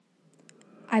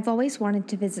I've always wanted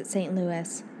to visit St.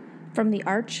 Louis. From the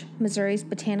Arch, Missouri's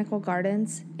Botanical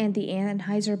Gardens, and the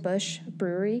Anheuser-Busch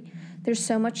Brewery, there's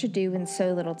so much to do in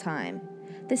so little time.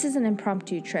 This is an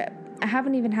impromptu trip. I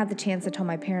haven't even had the chance to tell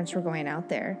my parents we're going out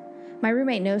there. My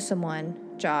roommate knows someone,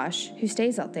 Josh, who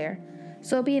stays out there,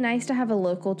 so it'll be nice to have a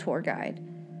local tour guide.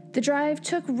 The drive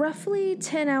took roughly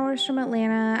 10 hours from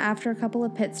Atlanta after a couple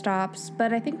of pit stops,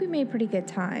 but I think we made pretty good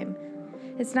time.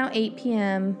 It's now 8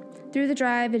 p.m. Through the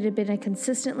drive, it had been a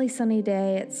consistently sunny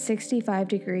day at 65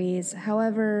 degrees.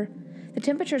 However, the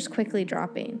temperature's quickly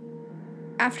dropping.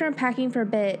 After unpacking for a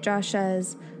bit, Josh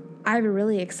says, "I have a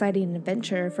really exciting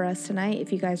adventure for us tonight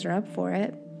if you guys are up for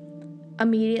it."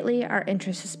 Immediately, our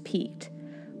interest is piqued.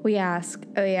 We ask,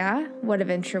 "Oh yeah? What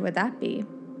adventure would that be?"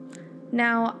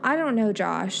 Now, I don't know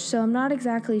Josh, so I'm not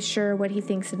exactly sure what he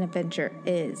thinks an adventure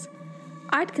is.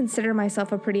 I'd consider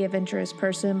myself a pretty adventurous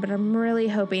person, but I'm really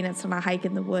hoping it's not a hike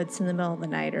in the woods in the middle of the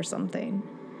night or something.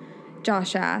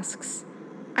 Josh asks,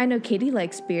 "I know Katie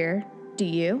likes beer. Do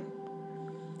you?"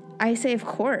 I say, "Of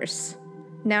course."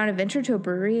 Now, an adventure to a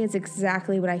brewery is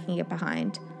exactly what I can get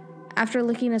behind. After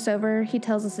looking us over, he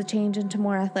tells us to change into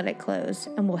more athletic clothes,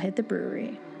 and we'll hit the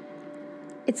brewery.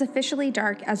 It's officially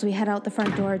dark as we head out the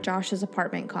front door of Josh's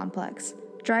apartment complex.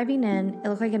 Driving in, it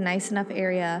looked like a nice enough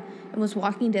area and was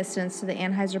walking distance to the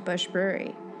Anheuser-Busch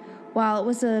Brewery. While it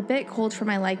was a bit cold for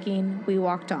my liking, we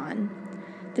walked on.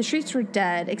 The streets were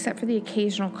dead, except for the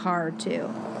occasional car or two.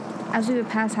 As we would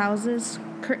pass houses,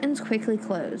 curtains quickly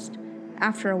closed.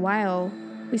 After a while,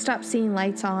 we stopped seeing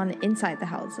lights on inside the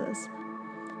houses.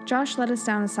 Josh led us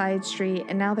down a side street,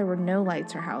 and now there were no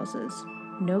lights or houses.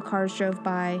 No cars drove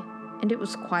by, and it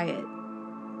was quiet.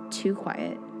 Too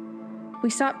quiet. We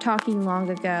stopped talking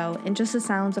long ago, and just the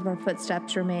sounds of our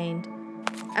footsteps remained.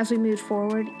 As we moved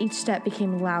forward, each step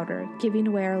became louder, giving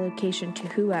away our location to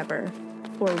whoever,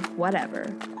 or whatever,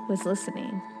 was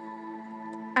listening.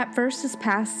 At first, this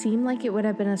path seemed like it would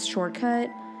have been a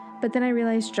shortcut, but then I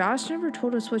realized Josh never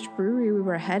told us which brewery we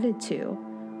were headed to,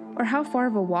 or how far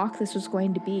of a walk this was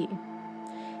going to be.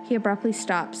 He abruptly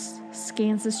stops,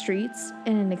 scans the streets,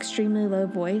 and in an extremely low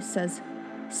voice says,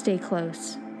 "Stay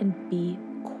close and be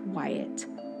quiet."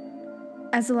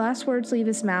 As the last words leave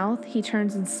his mouth, he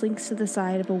turns and slinks to the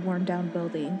side of a worn-down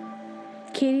building.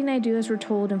 Katie and I do as we're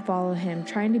told and follow him,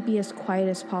 trying to be as quiet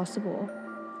as possible.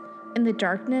 In the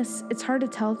darkness, it's hard to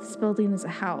tell if this building is a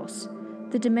house.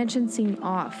 The dimensions seem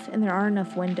off, and there aren't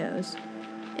enough windows.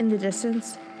 In the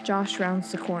distance, Josh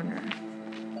rounds the corner.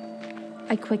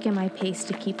 I quicken my pace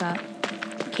to keep up.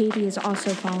 Katie is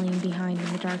also following behind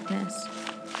in the darkness.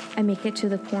 I make it to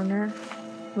the corner,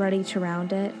 ready to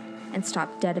round it, and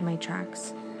stop dead in my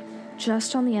tracks.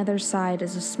 Just on the other side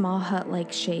is a small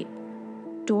hut-like shape,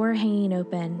 door hanging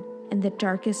open, and the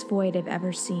darkest void I've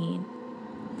ever seen.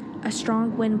 A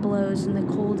strong wind blows and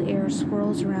the cold air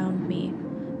swirls around me,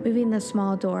 moving the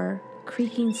small door,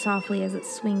 creaking softly as it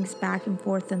swings back and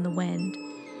forth in the wind.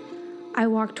 I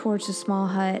walk towards the small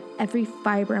hut. Every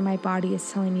fiber in my body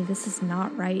is telling me this is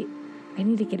not right. I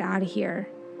need to get out of here.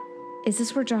 Is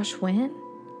this where Josh went?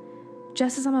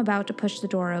 Just as I'm about to push the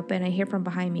door open, I hear from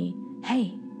behind me,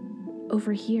 "Hey,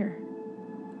 over here."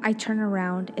 I turn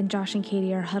around and Josh and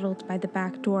Katie are huddled by the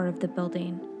back door of the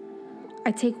building.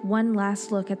 I take one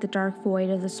last look at the dark void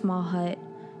of the small hut,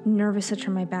 nervous to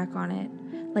turn my back on it,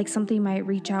 like something might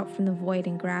reach out from the void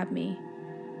and grab me.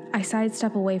 I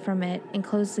sidestep away from it and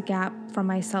close the gap from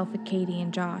myself with Katie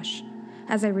and Josh.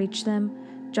 As I reach them,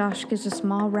 Josh gives a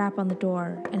small rap on the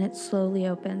door and it slowly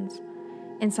opens.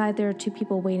 Inside there are two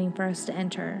people waiting for us to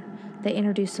enter. They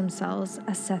introduce themselves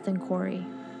as Seth and Corey.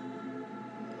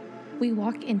 We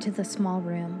walk into the small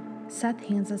room. Seth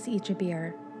hands us each a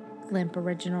beer. Lemp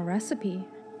original recipe.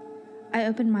 I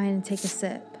open mine and take a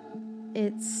sip.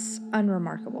 It's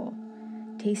unremarkable,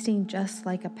 tasting just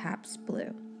like a Pabst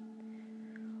Blue.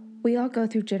 We all go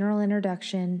through general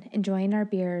introduction, enjoying our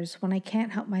beers, when I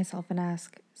can't help myself and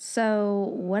ask,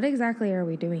 "So, what exactly are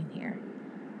we doing here?"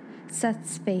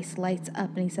 Seth's face lights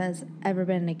up and he says, "Ever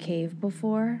been in a cave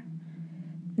before?"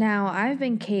 Now, I've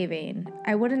been caving.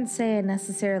 I wouldn't say I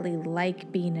necessarily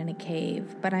like being in a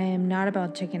cave, but I am not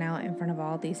about checking out in front of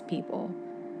all these people.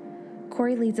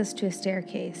 Corey leads us to a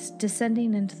staircase,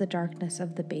 descending into the darkness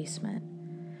of the basement.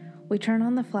 We turn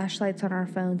on the flashlights on our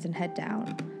phones and head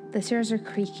down. The stairs are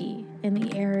creaky and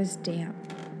the air is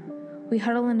damp. We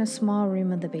huddle in a small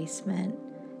room of the basement.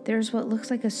 There's what looks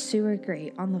like a sewer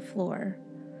grate on the floor.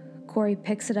 Corey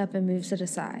picks it up and moves it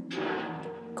aside.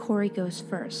 Corey goes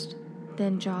first,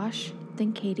 then Josh,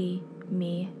 then Katie,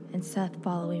 me, and Seth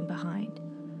following behind.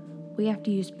 We have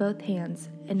to use both hands,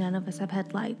 and none of us have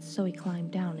headlights, so we climb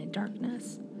down in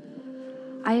darkness.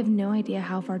 I have no idea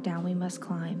how far down we must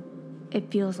climb. It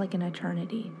feels like an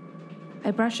eternity. I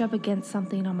brush up against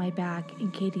something on my back,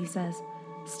 and Katie says,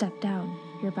 "Step down,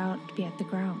 you're about to be at the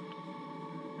ground."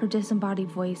 Her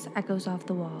disembodied voice echoes off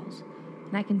the walls,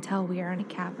 and I can tell we are in a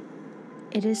cavern.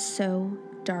 It is so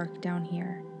dark down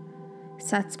here.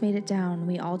 Seth's made it down, and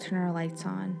we all turn our lights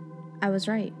on. I was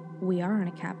right, we are in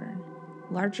a cavern,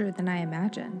 larger than I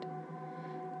imagined.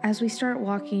 As we start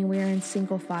walking, we are in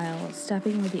single file,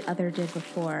 stepping where the other did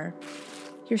before.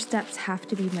 Your steps have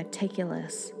to be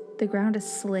meticulous. The ground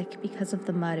is slick because of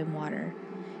the mud and water.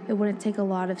 It wouldn't take a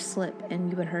lot of slip and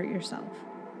you would hurt yourself.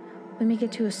 We make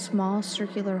it to a small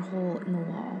circular hole in the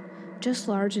wall, just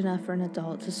large enough for an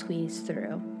adult to squeeze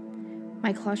through.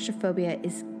 My claustrophobia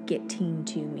is getting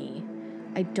to me.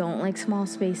 I don't like small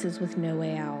spaces with no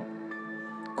way out.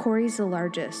 Corey's the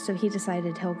largest, so he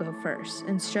decided he'll go first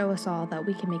and show us all that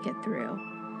we can make it through.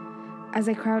 As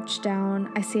I crouch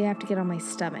down, I see I have to get on my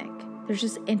stomach. There's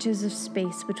just inches of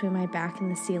space between my back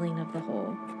and the ceiling of the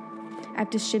hole. I have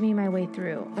to shimmy my way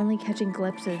through, only catching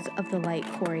glimpses of the light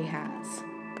Corey has.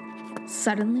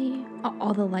 Suddenly,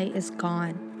 all the light is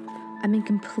gone. I'm in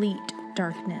complete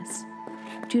darkness.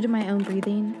 Due to my own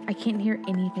breathing, I can't hear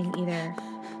anything either.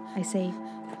 I say,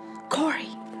 "Corey!"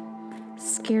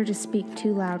 scared to speak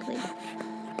too loudly.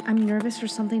 I'm nervous for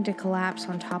something to collapse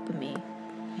on top of me.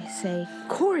 I say,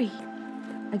 "Corey!"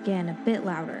 again, a bit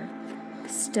louder.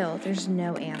 Still, there's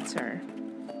no answer.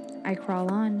 I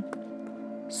crawl on.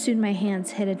 Soon my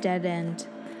hands hit a dead end.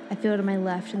 I feel to my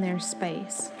left and there's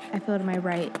space. I feel to my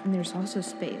right and there's also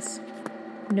space.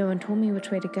 No one told me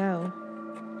which way to go.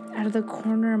 Out of the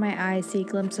corner of my eye, I see a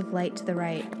glimpse of light to the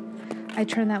right. I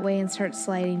turn that way and start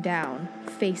sliding down,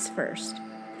 face first.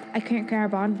 I can't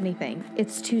grab onto anything.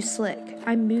 It's too slick.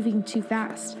 I'm moving too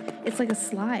fast. It's like a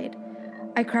slide.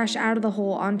 I crash out of the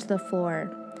hole onto the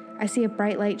floor. I see a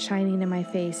bright light shining in my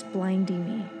face, blinding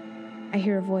me. I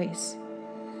hear a voice.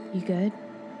 "You good?"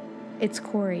 It's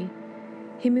Corey.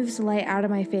 He moves the light out of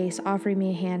my face, offering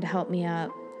me a hand to help me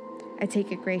up. I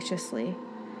take it graciously.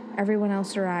 Everyone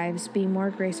else arrives, being more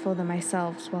graceful than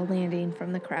myself while landing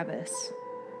from the crevice.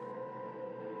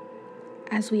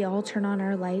 As we all turn on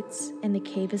our lights and the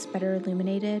cave is better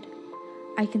illuminated,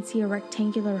 I can see a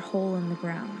rectangular hole in the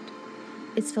ground.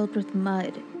 It's filled with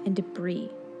mud and debris.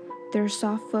 There are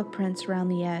soft footprints around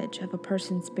the edge of a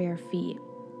person's bare feet,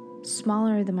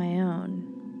 smaller than my own,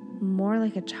 more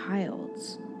like a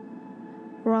child's.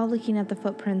 We're all looking at the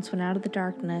footprints when out of the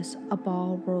darkness, a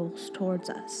ball rolls towards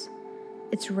us.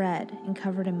 It's red and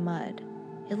covered in mud.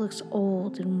 It looks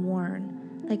old and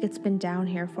worn, like it's been down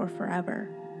here for forever.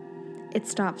 It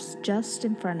stops just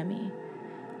in front of me.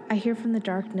 I hear from the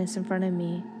darkness in front of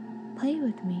me, "Play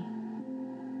with me."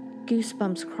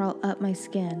 Goosebumps crawl up my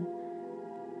skin.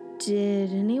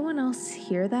 Did anyone else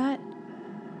hear that?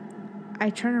 I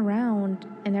turn around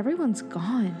and everyone's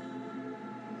gone.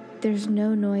 There's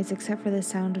no noise except for the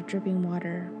sound of dripping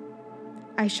water.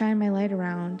 I shine my light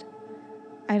around.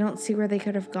 I don't see where they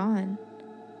could have gone.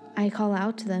 I call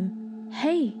out to them,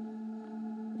 "Hey,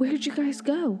 where'd you guys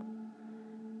go?"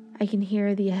 I can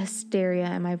hear the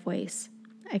hysteria in my voice.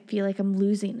 I feel like I'm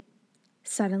losing it.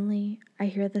 Suddenly, I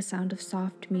hear the sound of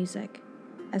soft music,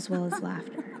 as well as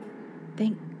laughter.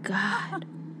 "Thank God,"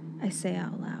 I say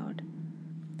out loud.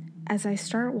 As I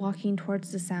start walking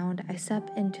towards the sound, I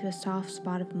step into a soft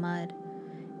spot of mud.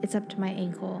 It's up to my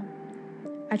ankle.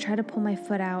 I try to pull my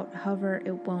foot out, however,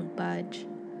 it won't budge.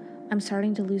 I'm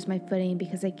starting to lose my footing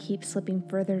because I keep slipping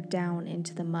further down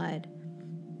into the mud.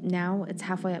 Now it's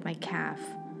halfway up my calf.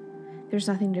 There's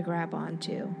nothing to grab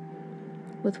onto.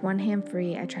 With one hand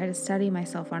free, I try to steady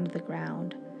myself onto the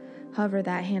ground. However,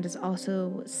 that hand is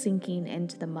also sinking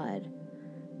into the mud.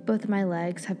 Both of my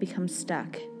legs have become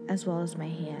stuck, as well as my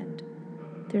hand.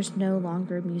 There's no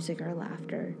longer music or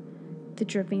laughter. The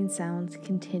dripping sounds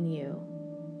continue,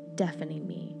 deafening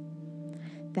me.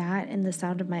 That and the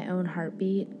sound of my own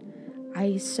heartbeat,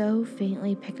 I so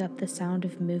faintly pick up the sound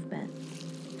of movement,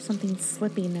 something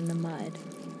slipping in the mud.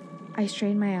 I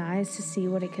strain my eyes to see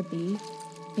what it could be.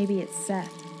 Maybe it's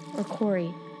Seth or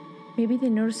Corey. Maybe they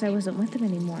noticed I wasn't with them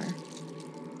anymore.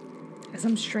 As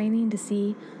I'm straining to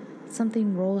see,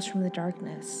 something rolls from the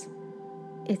darkness.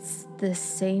 It's the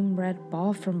same red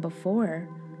ball from before.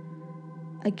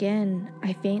 Again,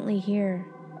 I faintly hear,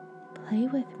 "Play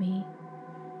with me."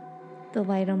 The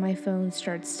light on my phone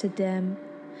starts to dim.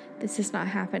 This is not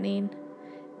happening.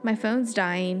 My phone's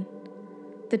dying.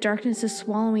 The darkness is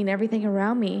swallowing everything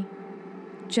around me.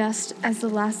 Just as the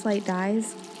last light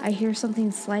dies, I hear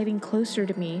something sliding closer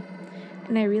to me,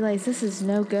 and I realize this is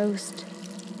no ghost,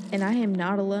 and I am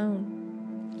not alone.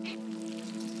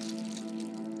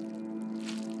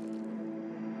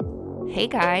 Hey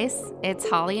guys, it's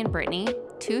Holly and Brittany,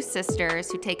 two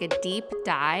sisters who take a deep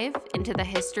dive into the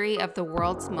history of the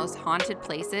world's most haunted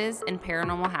places and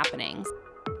paranormal happenings.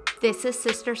 This is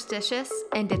Sisterstitious,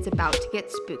 and it's about to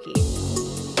get spooky.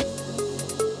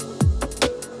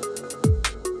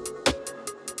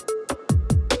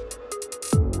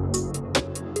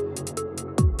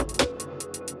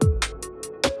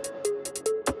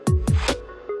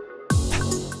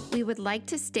 We would like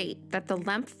to state that the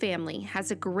Lemp family has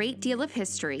a great deal of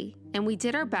history, and we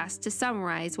did our best to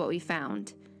summarize what we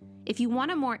found. If you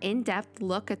want a more in-depth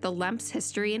look at the Lemp's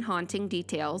history and haunting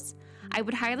details, I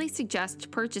would highly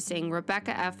suggest purchasing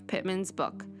Rebecca F. Pittman's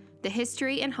book, The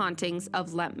History and Hauntings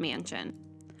of Lemp Mansion.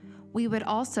 We would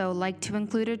also like to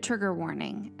include a trigger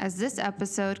warning, as this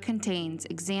episode contains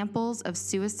examples of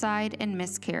suicide and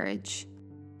miscarriage.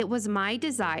 It was my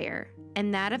desire,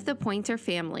 and that of the Pointer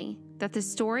family, that the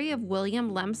story of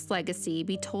William Lemp's legacy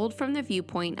be told from the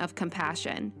viewpoint of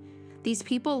compassion. These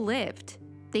people lived.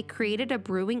 They created a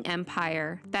brewing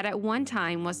empire that at one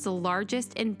time was the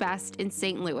largest and best in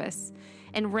St. Louis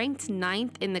and ranked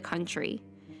 9th in the country.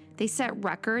 They set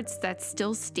records that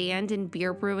still stand in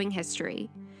beer brewing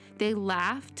history. They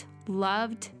laughed,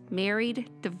 loved, married,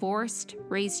 divorced,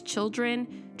 raised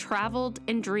children, traveled,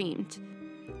 and dreamed.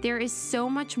 There is so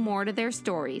much more to their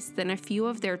stories than a few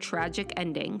of their tragic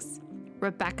endings.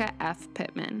 Rebecca F.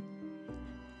 Pittman.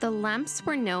 The Lemps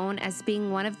were known as being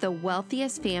one of the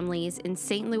wealthiest families in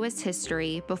St. Louis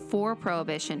history before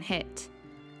Prohibition hit.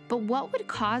 But what would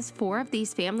cause 4 of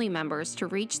these family members to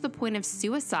reach the point of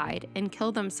suicide and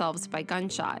kill themselves by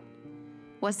gunshot?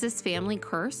 Was this family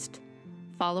cursed?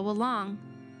 Follow along.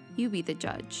 You be the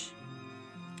judge.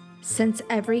 Since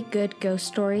every good ghost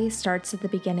story starts at the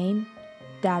beginning,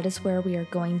 that is where we are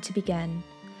going to begin.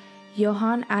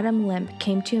 Johann Adam Lemp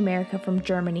came to America from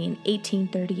Germany in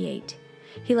 1838.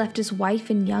 He left his wife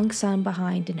and young son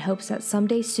behind in hopes that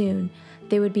someday soon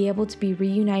they would be able to be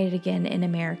reunited again in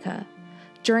America.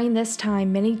 During this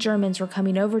time, many Germans were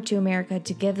coming over to America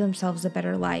to give themselves a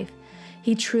better life.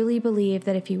 He truly believed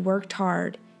that if he worked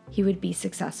hard, he would be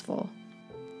successful.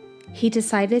 He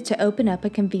decided to open up a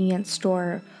convenience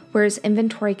store where his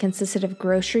inventory consisted of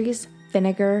groceries,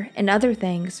 vinegar, and other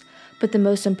things, but the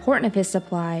most important of his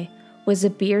supply was a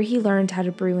beer he learned how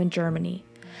to brew in Germany.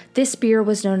 This beer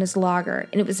was known as lager,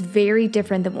 and it was very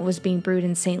different than what was being brewed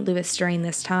in St. Louis during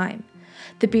this time.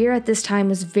 The beer at this time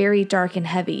was very dark and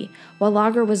heavy, while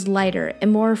lager was lighter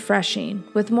and more refreshing,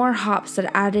 with more hops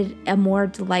that added a more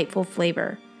delightful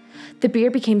flavor. The beer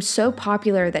became so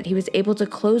popular that he was able to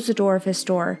close the door of his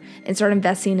store and start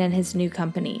investing in his new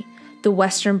company, the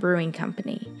Western Brewing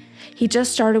Company. He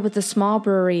just started with a small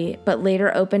brewery, but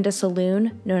later opened a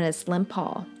saloon known as Lemp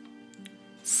Hall.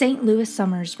 St. Louis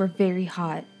summers were very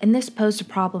hot, and this posed a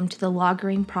problem to the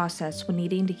lagering process when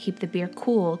needing to keep the beer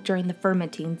cool during the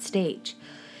fermenting stage.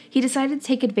 He decided to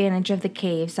take advantage of the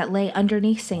caves that lay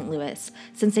underneath St. Louis,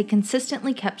 since they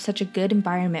consistently kept such a good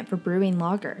environment for brewing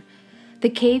lager. The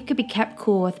cave could be kept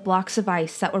cool with blocks of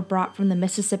ice that were brought from the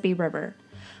Mississippi River.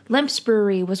 Lemp's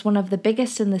brewery was one of the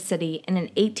biggest in the city, and in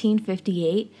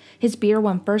 1858, his beer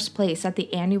won first place at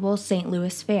the annual St.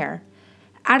 Louis Fair.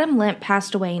 Adam Lemp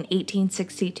passed away in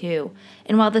 1862,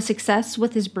 and while the success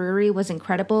with his brewery was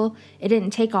incredible, it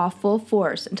didn't take off full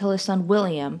force until his son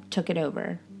William took it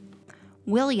over.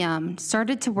 William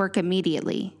started to work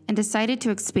immediately and decided to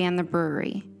expand the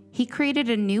brewery. He created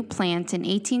a new plant in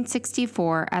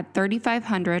 1864 at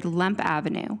 3500 Lemp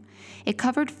Avenue. It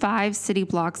covered 5 city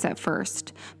blocks at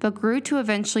first, but grew to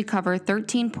eventually cover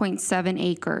 13.7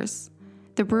 acres.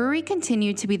 The brewery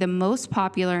continued to be the most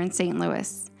popular in St.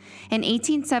 Louis. In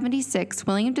 1876,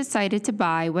 William decided to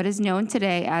buy what is known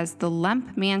today as the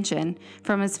Lemp Mansion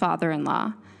from his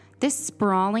father-in-law. This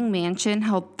sprawling mansion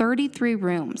held 33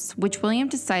 rooms, which William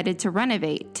decided to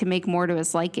renovate to make more to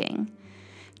his liking.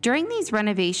 During these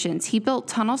renovations, he built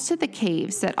tunnels to the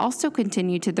caves that also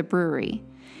continued to the brewery.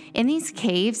 In these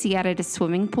caves, he added a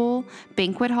swimming pool,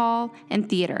 banquet hall, and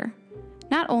theater.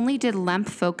 Not only did Lemp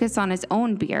focus on his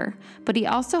own beer, but he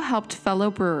also helped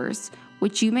fellow brewers,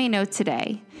 which you may know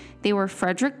today. They were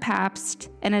Frederick Pabst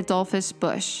and Adolphus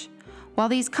Busch. While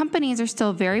these companies are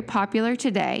still very popular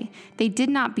today, they did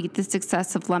not beat the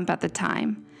success of Lemp at the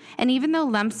time. And even though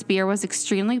Lemp's beer was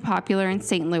extremely popular in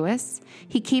St. Louis,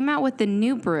 he came out with a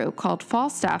new brew called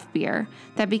Falstaff beer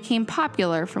that became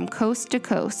popular from coast to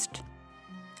coast.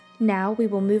 Now we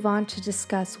will move on to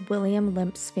discuss William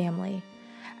Lemp's family,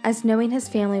 as knowing his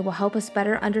family will help us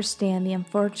better understand the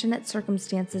unfortunate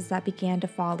circumstances that began to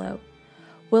follow.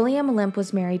 William Lemp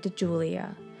was married to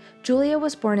Julia. Julia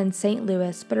was born in St.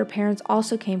 Louis, but her parents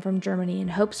also came from Germany in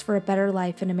hopes for a better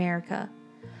life in America.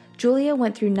 Julia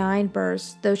went through 9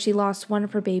 births, though she lost one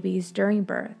of her babies during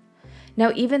birth.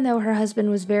 Now, even though her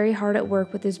husband was very hard at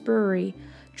work with his brewery,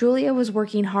 Julia was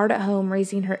working hard at home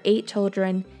raising her 8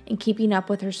 children and keeping up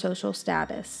with her social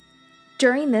status.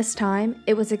 During this time,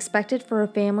 it was expected for a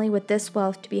family with this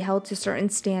wealth to be held to certain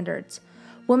standards.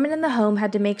 Women in the home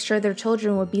had to make sure their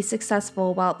children would be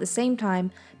successful while at the same time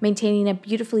maintaining a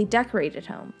beautifully decorated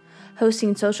home,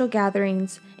 hosting social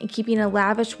gatherings, and keeping a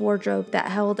lavish wardrobe that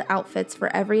held outfits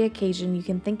for every occasion you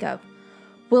can think of.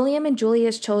 William and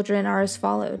Julia's children are as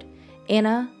followed: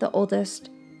 Anna, the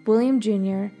oldest, William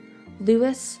Jr.,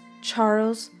 Louis,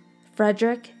 Charles,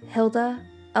 Frederick, Hilda,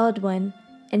 Edwin,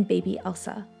 and baby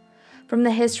Elsa. From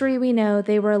the history we know,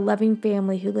 they were a loving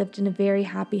family who lived in a very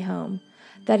happy home.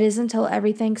 That is until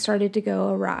everything started to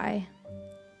go awry.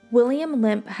 William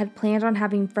Lemp had planned on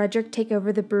having Frederick take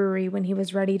over the brewery when he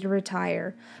was ready to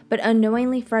retire, but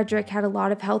unknowingly Frederick had a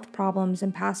lot of health problems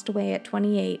and passed away at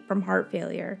 28 from heart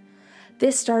failure.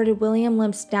 This started William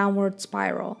Lemp's downward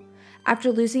spiral.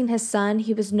 After losing his son,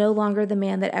 he was no longer the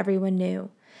man that everyone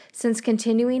knew. Since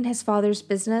continuing his father's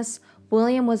business,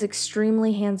 William was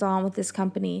extremely hands-on with his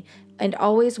company and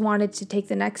always wanted to take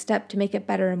the next step to make it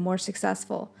better and more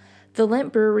successful. The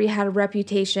Lemp Brewery had a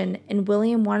reputation, and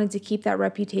William wanted to keep that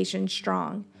reputation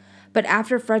strong. But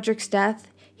after Frederick's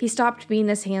death, he stopped being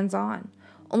as hands-on,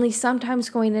 only sometimes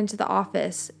going into the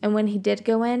office, and when he did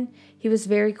go in, he was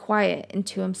very quiet and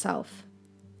to himself.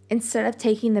 Instead of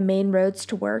taking the main roads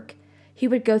to work, he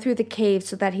would go through the cave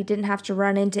so that he didn't have to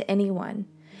run into anyone.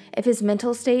 If his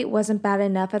mental state wasn't bad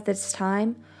enough at this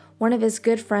time, one of his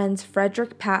good friends,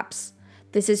 Frederick Pabst,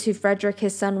 this is who Frederick,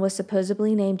 his son, was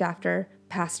supposedly named after,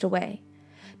 passed away.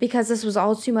 Because this was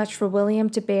all too much for William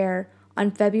to bear,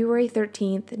 on February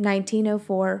 13th,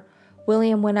 1904,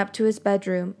 William went up to his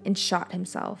bedroom and shot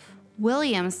himself.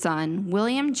 William's son,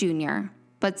 William Jr.,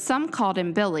 but some called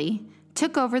him Billy,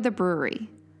 took over the brewery.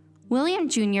 William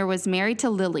Jr. was married to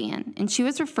Lillian, and she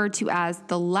was referred to as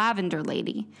the Lavender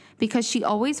Lady because she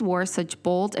always wore such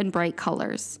bold and bright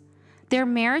colors. Their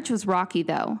marriage was rocky,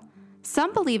 though.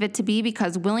 Some believe it to be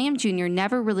because William Jr.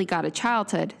 never really got a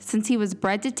childhood since he was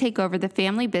bred to take over the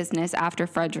family business after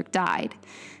Frederick died,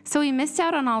 so he missed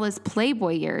out on all his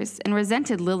playboy years and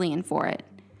resented Lillian for it.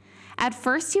 At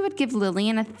first, he would give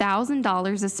Lillian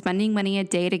 $1,000 of spending money a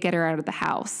day to get her out of the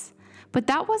house, but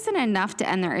that wasn't enough to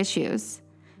end their issues.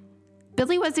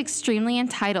 Billy was extremely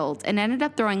entitled and ended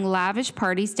up throwing lavish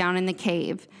parties down in the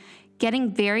cave,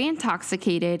 getting very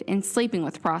intoxicated and sleeping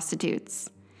with prostitutes.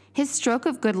 His stroke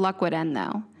of good luck would end,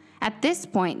 though. At this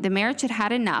point, the marriage had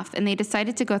had enough and they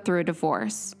decided to go through a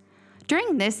divorce.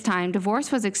 During this time,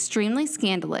 divorce was extremely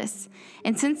scandalous,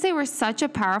 and since they were such a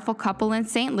powerful couple in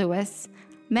St. Louis,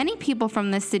 many people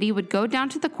from the city would go down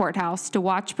to the courthouse to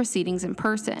watch proceedings in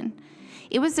person.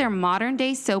 It was their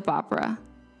modern-day soap opera.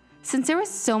 Since there was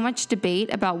so much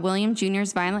debate about William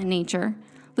Jr.'s violent nature,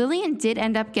 Lillian did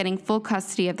end up getting full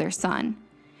custody of their son.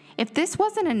 If this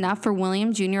wasn't enough for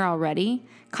William Jr. already,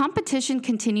 competition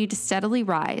continued to steadily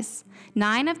rise.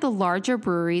 9 of the larger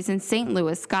breweries in St.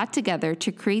 Louis got together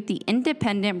to create the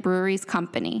Independent Breweries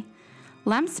Company.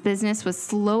 Lemp's business was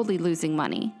slowly losing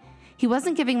money. He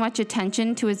wasn't giving much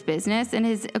attention to his business, and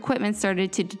his equipment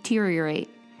started to deteriorate.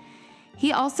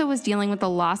 He also was dealing with the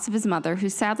loss of his mother, who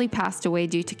sadly passed away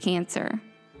due to cancer.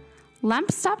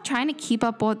 Lemp stopped trying to keep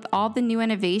up with all the new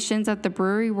innovations that the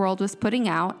brewery world was putting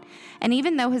out, and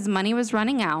even though his money was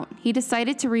running out, he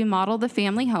decided to remodel the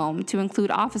family home to include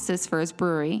offices for his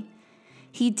brewery.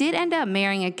 He did end up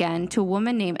marrying again to a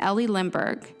woman named Ellie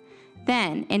Lindbergh.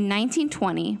 Then, in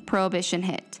 1920, Prohibition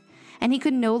hit, and he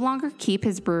could no longer keep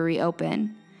his brewery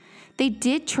open. They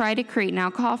did try to create an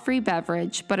alcohol-free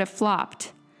beverage, but it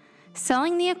flopped.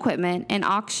 Selling the equipment and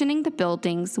auctioning the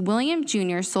buildings, William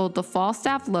Jr. sold the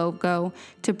Falstaff logo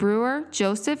to brewer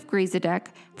Joseph Griesedek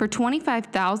for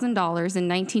 $25,000 in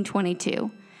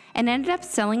 1922 and ended up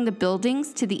selling the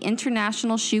buildings to the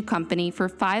International Shoe Company for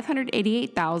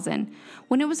 $588,000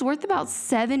 when it was worth about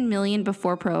 $7 million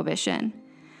before Prohibition.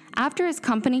 After his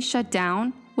company shut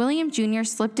down, William Jr.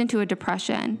 slipped into a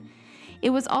depression. It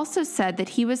was also said that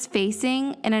he was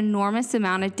facing an enormous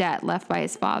amount of debt left by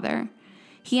his father.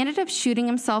 He ended up shooting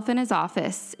himself in his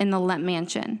office in the Lemp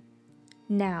mansion.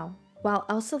 Now, while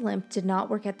Elsa Lemp did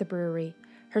not work at the brewery,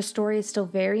 her story is still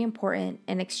very important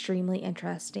and extremely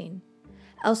interesting.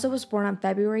 Elsa was born on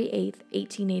February 8,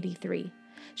 1883.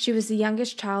 She was the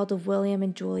youngest child of William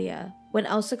and Julia. When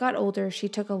Elsa got older, she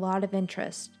took a lot of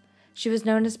interest. She was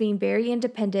known as being very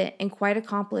independent and quite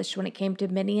accomplished when it came to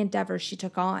many endeavors she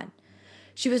took on.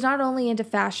 She was not only into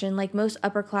fashion like most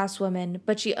upper-class women,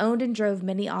 but she owned and drove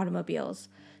many automobiles.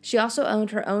 She also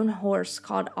owned her own horse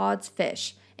called Odd's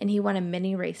Fish, and he won in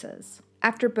many races.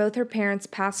 After both her parents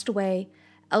passed away,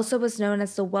 Elsa was known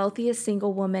as the wealthiest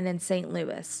single woman in St.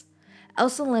 Louis.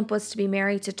 Elsa Lemp was to be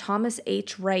married to Thomas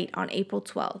H. Wright on April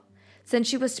 12th. Since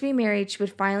she was to be married, she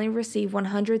would finally receive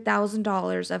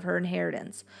 $100,000 of her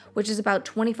inheritance, which is about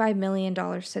 $25 million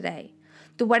today.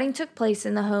 The wedding took place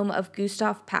in the home of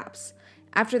Gustav Pabst.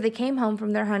 After they came home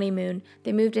from their honeymoon,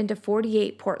 they moved into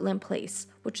 48 Portland Place,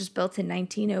 which was built in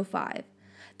 1905.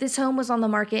 This home was on the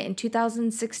market in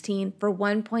 2016 for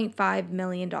 $1.5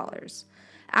 million.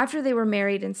 After they were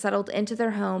married and settled into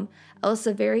their home,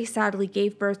 Elsa very sadly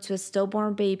gave birth to a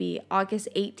stillborn baby August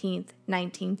 18,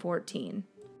 1914.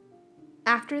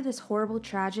 After this horrible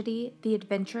tragedy, the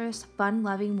adventurous,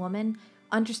 fun-loving woman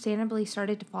understandably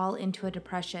started to fall into a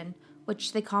depression,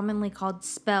 which they commonly called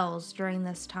spells during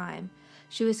this time.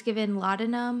 She was given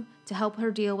laudanum to help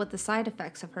her deal with the side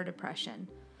effects of her depression.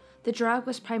 The drug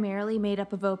was primarily made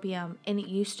up of opium, and it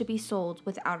used to be sold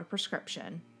without a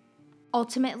prescription.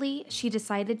 Ultimately, she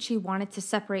decided she wanted to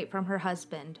separate from her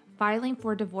husband, filing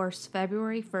for divorce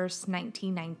February 1st,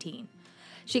 1919.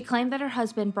 She claimed that her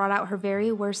husband brought out her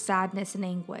very worst sadness and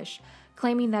anguish,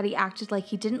 claiming that he acted like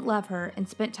he didn't love her and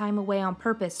spent time away on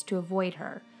purpose to avoid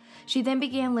her. She then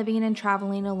began living and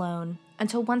traveling alone,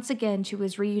 until once again she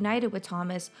was reunited with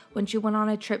Thomas when she went on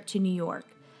a trip to New York.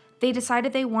 They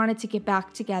decided they wanted to get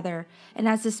back together, and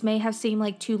as this may have seemed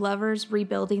like two lovers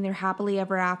rebuilding their happily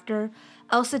ever after,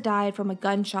 Elsa died from a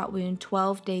gunshot wound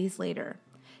 12 days later.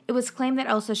 It was claimed that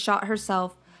Elsa shot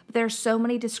herself, but there are so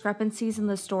many discrepancies in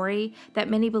the story that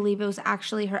many believe it was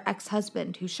actually her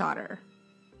ex-husband who shot her.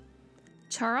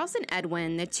 Charles and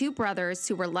Edwin, the two brothers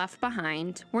who were left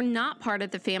behind, were not part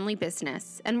of the family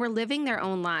business and were living their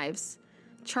own lives.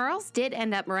 Charles did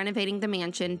end up renovating the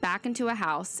mansion back into a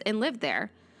house and lived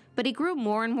there, but he grew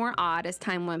more and more odd as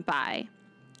time went by.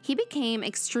 He became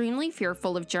extremely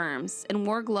fearful of germs and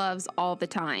wore gloves all the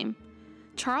time.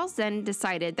 Charles then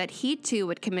decided that he too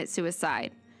would commit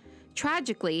suicide.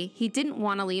 Tragically, he didn't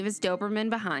want to leave his Doberman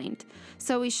behind,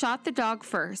 so he shot the dog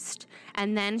first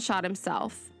and then shot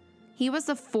himself. He was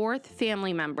the fourth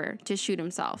family member to shoot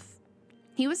himself.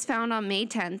 He was found on May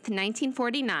 10,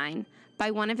 1949, by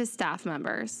one of his staff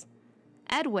members.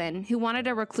 Edwin, who wanted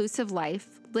a reclusive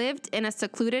life, lived in a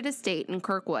secluded estate in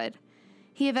Kirkwood.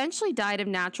 He eventually died of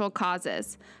natural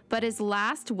causes, but his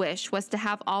last wish was to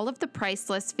have all of the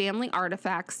priceless family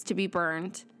artifacts to be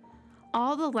burned.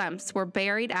 All the Lemps were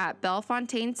buried at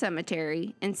Bellefontaine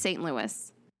Cemetery in St.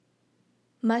 Louis.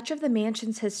 Much of the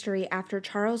mansion's history after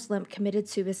Charles Lemp committed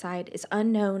suicide is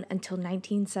unknown until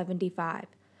 1975.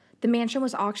 The mansion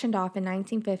was auctioned off in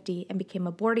 1950 and became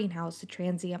a boarding house to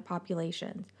transient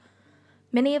populations.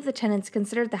 Many of the tenants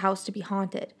considered the house to be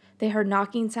haunted. They heard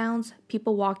knocking sounds,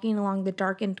 people walking along the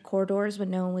darkened corridors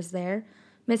when no one was there,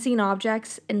 missing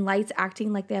objects, and lights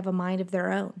acting like they have a mind of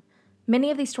their own. Many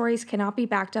of these stories cannot be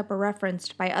backed up or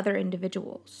referenced by other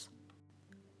individuals.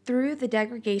 Through the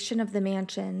degradation of the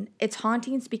mansion, its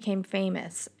hauntings became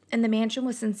famous, and the mansion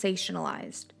was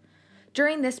sensationalized.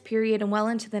 During this period and well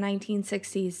into the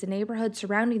 1960s, the neighborhood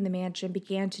surrounding the mansion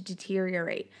began to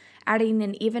deteriorate, adding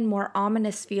an even more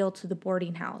ominous feel to the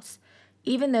boarding house.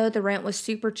 Even though the rent was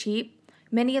super cheap,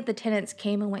 many of the tenants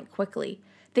came and went quickly.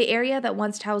 The area that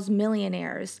once housed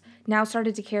millionaires now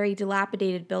started to carry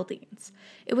dilapidated buildings.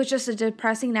 It was just a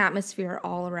depressing atmosphere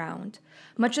all around.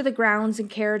 Much of the grounds and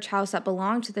carriage house that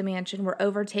belonged to the mansion were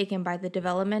overtaken by the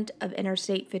development of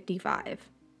Interstate 55.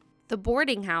 The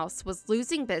boarding house was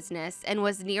losing business and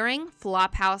was nearing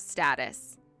flophouse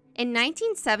status. In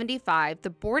 1975, the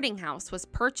boarding house was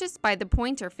purchased by the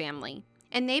Pointer family,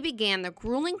 and they began the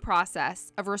grueling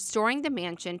process of restoring the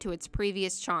mansion to its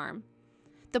previous charm.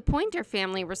 The Pointer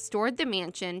family restored the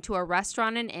mansion to a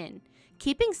restaurant and inn,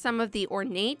 keeping some of the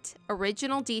ornate,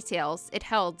 original details it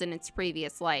held in its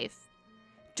previous life.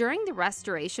 During the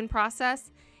restoration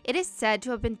process, it is said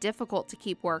to have been difficult to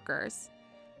keep workers.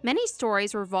 Many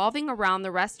stories revolving around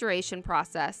the restoration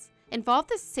process involve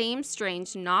the same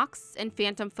strange knocks and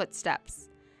phantom footsteps.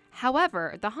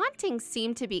 However, the hauntings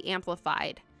seem to be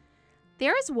amplified.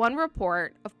 There is one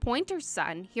report of Pointer's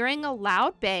son hearing a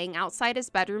loud bang outside his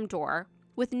bedroom door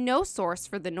with no source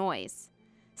for the noise.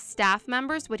 Staff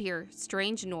members would hear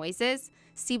strange noises,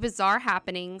 see bizarre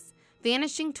happenings,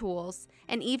 vanishing tools,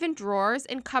 and even drawers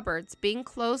and cupboards being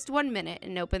closed one minute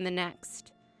and open the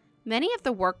next. Many of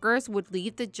the workers would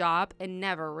leave the job and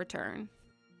never return.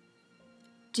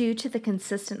 Due to the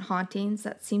consistent hauntings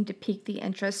that seemed to pique the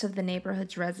interest of the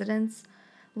neighborhood's residents,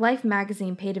 Life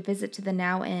magazine paid a visit to the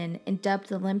Now Inn and dubbed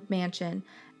the Lemp Mansion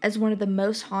as one of the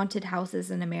most haunted houses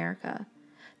in America.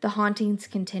 The hauntings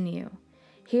continue.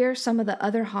 Here are some of the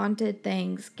other haunted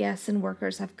things guests and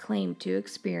workers have claimed to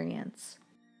experience.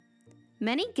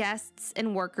 Many guests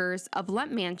and workers of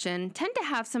Lemp Mansion tend to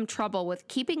have some trouble with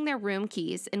keeping their room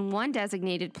keys in one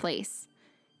designated place.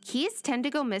 Keys tend to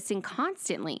go missing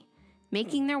constantly,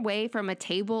 making their way from a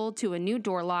table to a new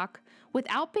door lock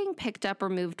without being picked up or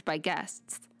moved by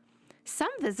guests.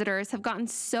 Some visitors have gotten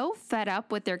so fed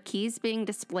up with their keys being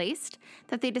displaced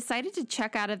that they decided to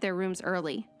check out of their rooms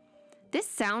early. This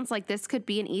sounds like this could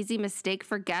be an easy mistake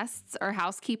for guests or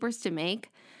housekeepers to make,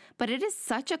 but it is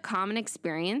such a common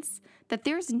experience that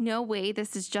there's no way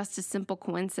this is just a simple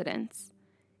coincidence.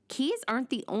 Keys aren't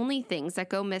the only things that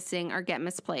go missing or get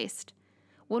misplaced.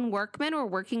 When workmen were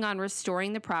working on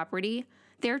restoring the property,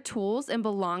 their tools and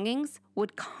belongings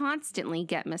would constantly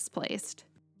get misplaced.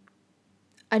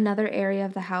 Another area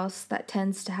of the house that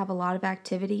tends to have a lot of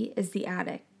activity is the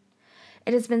attic.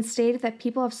 It has been stated that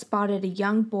people have spotted a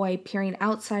young boy peering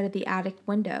outside of the attic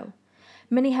window.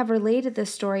 Many have related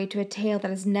this story to a tale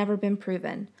that has never been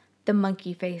proven, the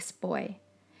monkey-faced boy.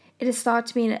 It is thought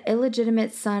to be an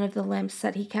illegitimate son of the Lemps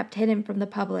that he kept hidden from the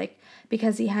public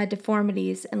because he had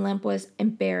deformities and Lemp was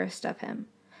embarrassed of him.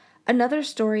 Another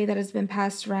story that has been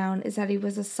passed around is that he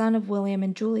was a son of William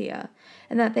and Julia,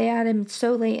 and that they had him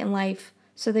so late in life,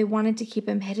 so they wanted to keep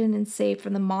him hidden and safe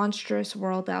from the monstrous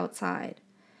world outside.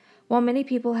 While many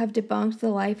people have debunked the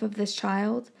life of this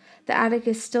child, the attic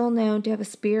is still known to have a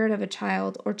spirit of a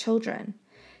child or children.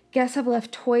 Guests have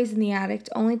left toys in the attic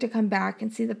only to come back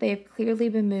and see that they have clearly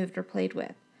been moved or played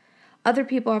with. Other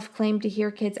people have claimed to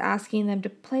hear kids asking them to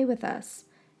play with us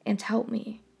and help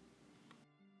me.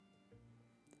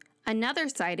 Another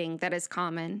sighting that is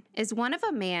common is one of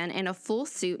a man in a full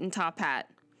suit and top hat.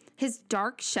 His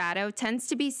dark shadow tends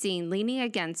to be seen leaning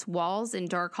against walls in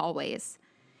dark hallways.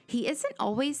 He isn't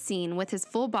always seen with his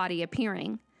full body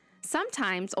appearing.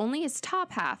 Sometimes only his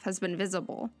top half has been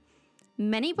visible.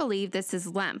 Many believe this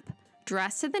is Lemp,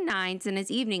 dressed to the nines in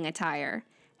his evening attire,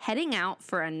 heading out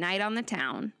for a night on the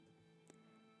town.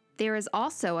 There is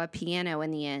also a piano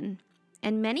in the inn,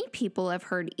 and many people have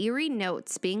heard eerie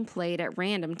notes being played at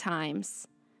random times.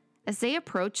 As they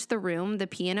approach the room the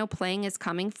piano playing is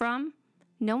coming from,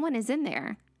 no one is in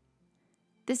there.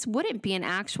 This wouldn't be an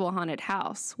actual haunted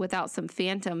house without some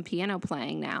phantom piano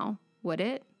playing now, would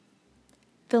it?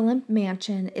 The Lemp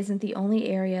Mansion isn't the only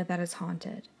area that is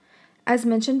haunted. As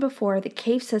mentioned before, the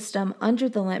cave system under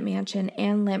the Lemp Mansion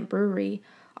and Lemp Brewery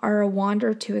are a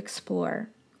wonder to explore.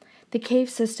 The cave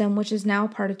system, which is now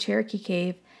part of Cherokee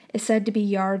Cave, is said to be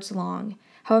yards long.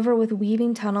 However, with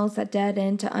weaving tunnels that dead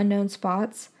end to unknown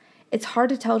spots, it's hard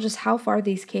to tell just how far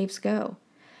these caves go.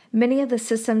 Many of the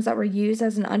systems that were used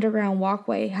as an underground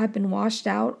walkway have been washed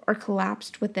out or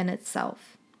collapsed within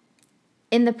itself.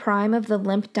 In the prime of the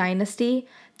Lemp dynasty,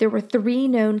 there were 3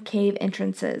 known cave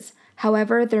entrances.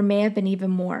 However, there may have been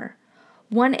even more.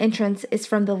 One entrance is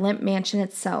from the Lemp Mansion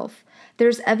itself.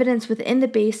 There's evidence within the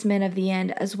basement of the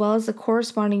end, as well as the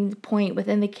corresponding point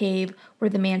within the cave where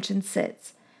the mansion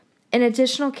sits. An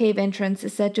additional cave entrance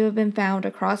is said to have been found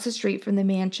across the street from the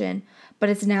mansion, but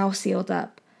is now sealed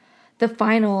up. The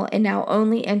final and now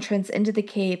only entrance into the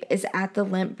cave is at the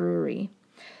Lemp Brewery.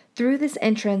 Through this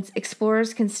entrance,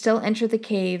 explorers can still enter the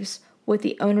caves with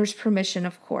the owner's permission,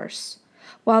 of course.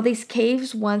 While these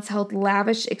caves once held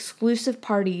lavish, exclusive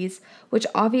parties, which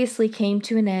obviously came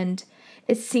to an end,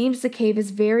 it seems the cave is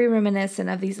very reminiscent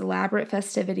of these elaborate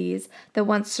festivities that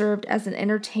once served as an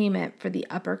entertainment for the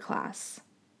upper class.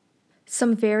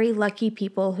 Some very lucky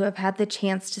people who have had the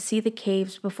chance to see the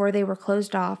caves before they were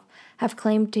closed off have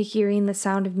claimed to hearing the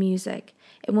sound of music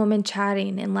and women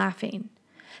chatting and laughing.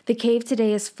 The cave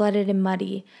today is flooded and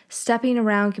muddy. Stepping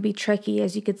around can be tricky,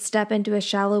 as you could step into a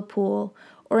shallow pool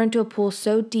or into a pool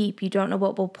so deep you don't know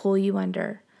what will pull you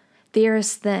under. The air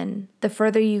is thin. The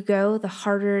further you go, the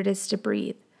harder it is to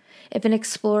breathe. If an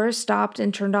explorer stopped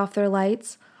and turned off their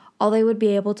lights, all they would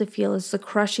be able to feel is the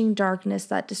crushing darkness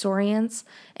that disorients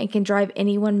and can drive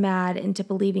anyone mad into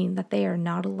believing that they are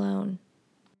not alone.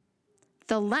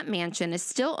 The Lemp Mansion is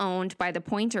still owned by the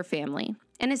Pointer family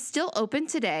and is still open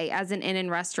today as an inn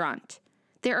and restaurant.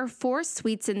 There are 4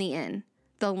 suites in the inn: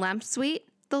 the Lemp Suite,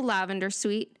 the Lavender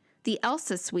Suite, the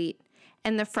Elsa Suite,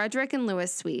 and the Frederick and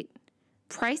Lewis Suite.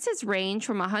 Prices range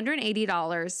from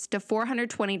 $180 to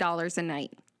 $420 a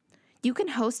night. You can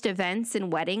host events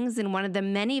and weddings in one of the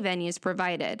many venues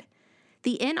provided.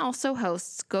 The inn also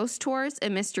hosts ghost tours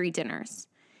and mystery dinners.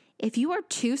 If you are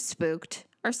too spooked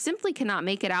or simply cannot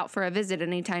make it out for a visit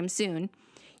anytime soon,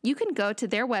 you can go to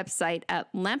their website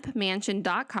at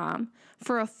lempmansion.com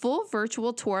for a full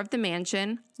virtual tour of the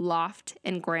mansion, loft,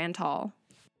 and grand hall.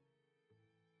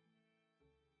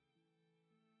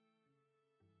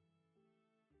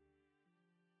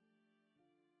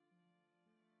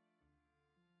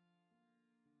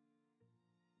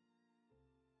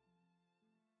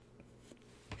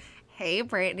 Hey,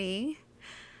 Brittany.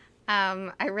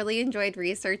 I really enjoyed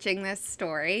researching this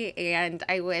story, and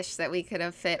I wish that we could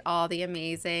have fit all the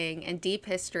amazing and deep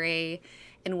history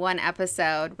in one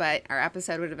episode, but our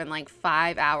episode would have been like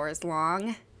 5 hours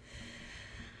long.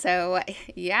 So,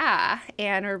 yeah,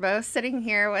 and we're both sitting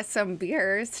here with some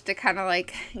beers to kind of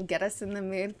like get us in the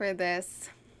mood for this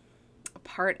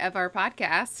part of our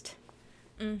podcast.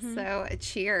 Mm-hmm. So,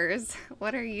 cheers.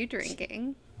 What are you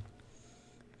drinking?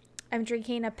 I'm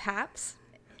drinking a Pabst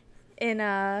in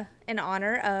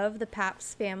honor of the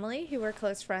Pabst family, who were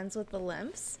close friends with the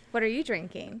Lemps. What are you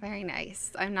drinking? Very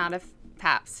nice. I'm not a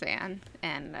Pabst fan,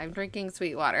 and I'm drinking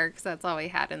Sweetwater because that's all we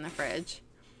had in the fridge.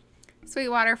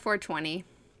 Sweetwater 420.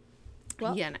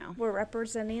 Well, we're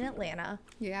representing Atlanta.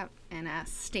 Yeah, and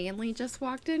Stanley just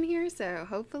walked in here, so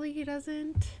hopefully he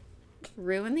doesn't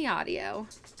ruin the audio.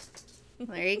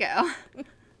 There you go.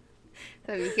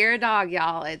 So if you hear a dog,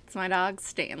 y'all, it's my dog,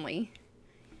 Stanley.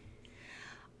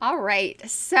 All right,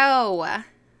 so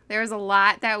there was a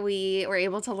lot that we were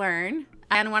able to learn.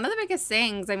 And one of the biggest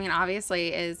things, I mean,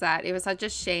 obviously, is that it was such a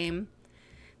shame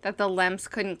that the Lemps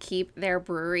couldn't keep their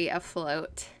brewery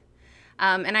afloat.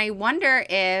 And I wonder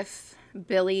if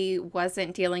Billy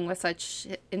wasn't dealing with such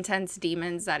intense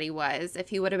demons that he was, if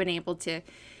he would have been able to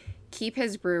keep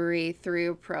his brewery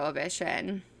through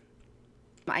Prohibition.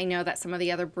 I know that some of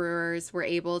the other brewers were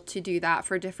able to do that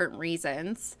for different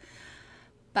reasons.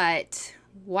 But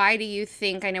why do you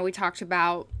think, I know we talked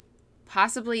about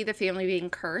possibly the family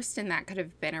being cursed, and that could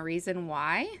have been a reason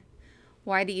why.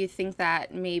 Why do you think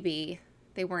that maybe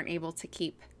they weren't able to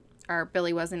keep, or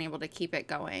Billy wasn't able to keep it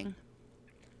going?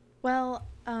 Well,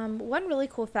 one really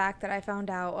cool fact that I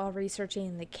found out while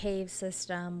researching the cave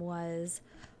system was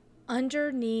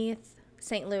underneath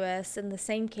St. Louis, in the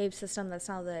same cave system that's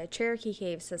now the Cherokee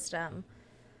cave system,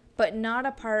 but not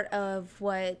a part of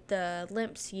what the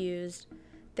Lemps used,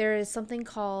 there is something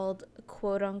called,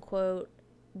 quote unquote,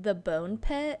 the bone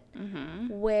pit,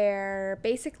 where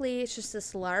basically it's just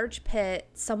this large pit.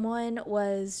 Someone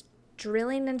was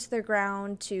drilling into the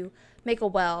ground to make a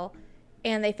well,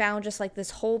 and they found just like this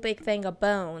whole big thing of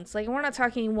bones. Like, we're not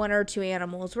talking one or two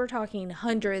animals, we're talking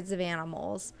hundreds of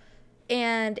animals.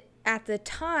 And at the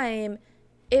time,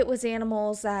 it was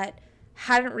animals that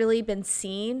hadn't really been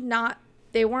seen.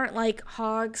 They weren't like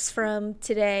hogs from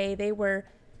today.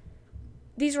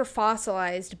 These were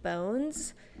fossilized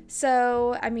bones.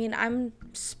 So, I mean, I'm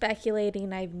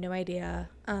speculating. I have no idea.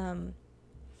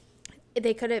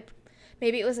 They could have,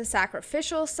 maybe it was a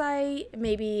sacrificial site.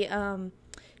 Maybe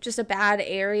just a bad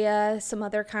area. Some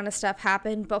other kind of stuff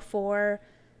happened before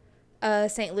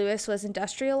St. Louis was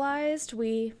industrialized.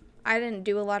 I didn't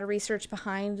do a lot of research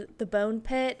behind the bone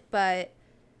pit, but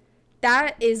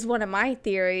that is one of my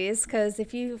theories, because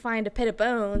if you find a pit of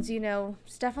bones,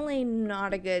 it's definitely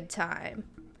not a good time.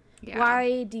 Yeah.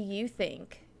 Why do you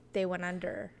think they went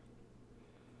under?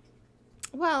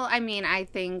 Well, I mean, I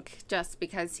think just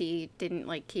because he didn't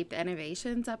keep the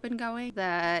innovations up and going.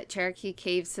 The Cherokee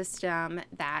cave system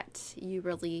that you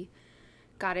really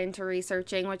got into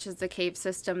researching, which is the cave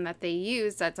system that they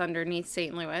use that's underneath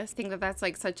St. Louis. I think that that's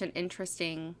such an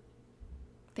interesting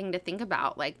thing to think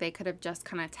about. They could have just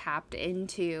kind of tapped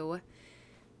into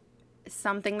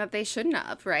something that they shouldn't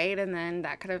have, right? And then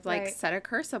that could have set a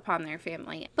curse upon their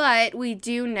family. But we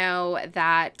do know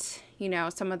that,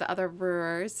 some of the other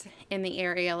brewers in the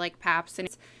area, like Pabst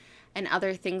and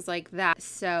other things like that,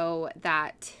 so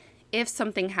that if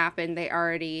something happened, they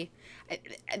already,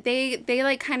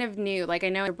 they kind of knew, I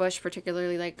know Bush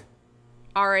particularly,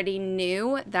 already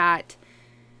knew that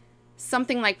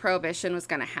something like Prohibition was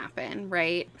going to happen,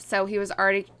 right? So he was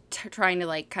already trying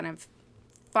to, kind of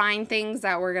find things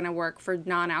that were going to work for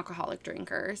non-alcoholic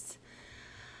drinkers.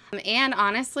 And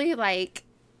honestly,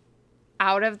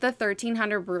 out of the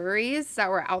 1,300 breweries that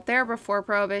were out there before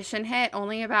Prohibition hit,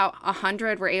 only about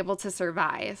 100 were able to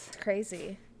survive. It's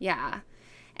crazy. Yeah.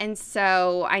 And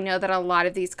so I know that a lot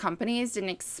of these companies didn't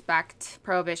expect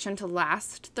Prohibition to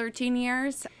last 13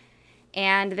 years.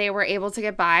 And they were able to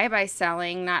get by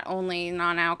selling not only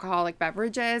non-alcoholic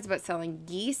beverages, but selling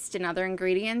yeast and other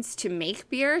ingredients to make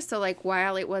beer. So,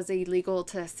 while it was illegal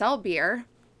to sell beer,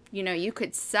 you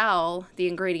could sell the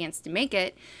ingredients to make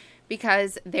it,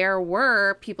 because there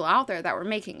were people out there that were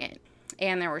making it.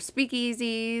 And there were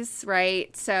speakeasies,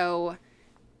 right? So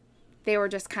they were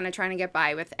just kind of trying to get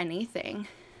by with anything.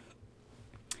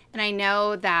 And I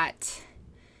know that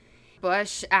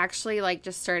Bush actually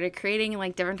just started creating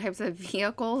different types of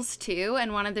vehicles too.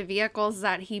 And one of the vehicles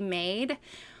that he made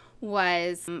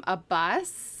was a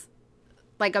bus,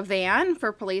 a van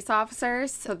for police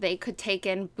officers, so they could take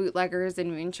in bootleggers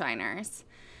and moonshiners.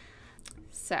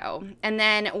 So, and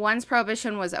then once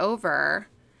Prohibition was over,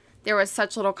 there was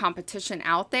such little competition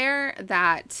out there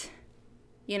that,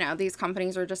 you know, these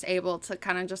companies were just able to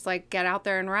kind of just like get out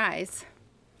there and rise.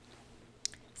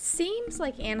 Seems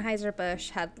like Anheuser-Busch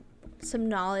had some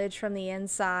knowledge from the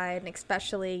inside, and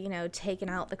especially, you know, taking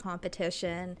out the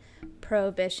competition.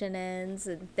 Prohibition ends,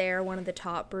 and they're one of the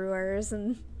top brewers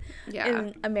in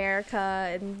America,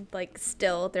 and like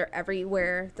still they're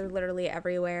everywhere. They're literally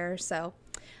everywhere. So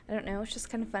I don't know. It's just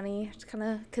kind of funny. It's kind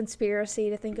of conspiracy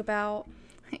to think about.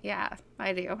 Yeah,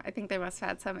 I do. I think they must have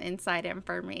had some inside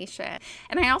information.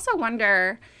 And I also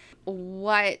wonder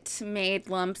what made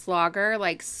Lemp's lager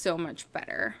like so much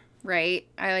better, right?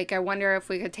 I wonder if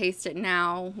we could taste it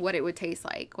now, what it would taste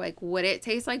like. Like, would it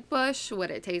taste like Busch?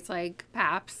 Would it taste like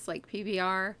Pabst, like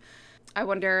PBR? I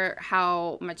wonder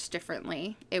how much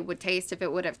differently it would taste, if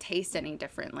it would have tasted any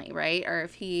differently, right? Or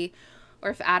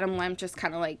if Adam Lemp just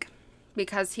kind of like,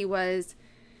 because he was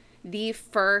the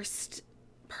first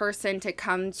person to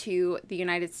come to the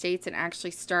United States and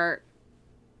actually start,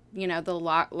 you know, the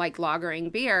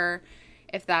lagering beer,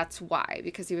 if that's why,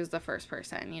 because he was the first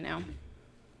person, you know.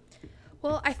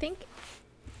 Well, I think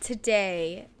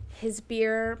today his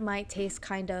beer might taste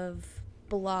kind of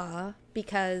blah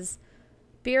because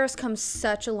beer has come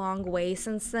such a long way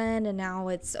since then, and now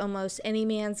it's almost any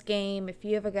man's game. If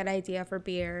you have a good idea for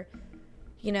beer,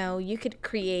 you know, you could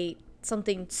create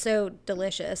something so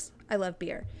delicious. I love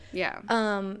beer. Yeah.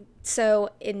 So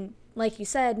in, like you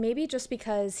said, maybe just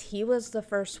because he was the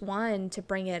first one to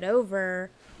bring it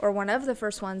over, or one of the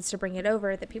first ones to bring it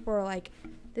over, that people were like,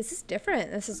 this is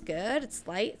different. This is good. It's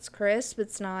light. It's crisp.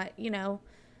 It's not, you know,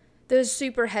 those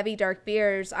super heavy dark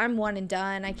beers. I'm one and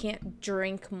done. I can't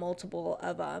drink multiple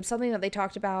of them. Something that they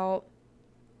talked about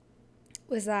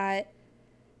was that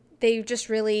they just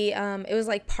really, it was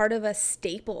like part of a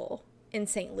staple in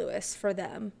St. Louis for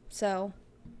them. So,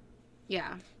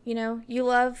 yeah. You know, you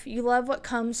love what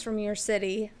comes from your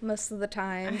city most of the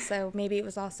time. So maybe it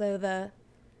was also the...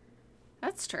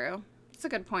 That's true. That's a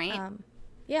good point.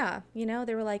 Yeah, you know,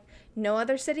 they were like, no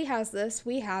other city has this.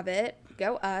 We have it.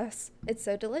 Go us. It's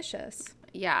so delicious.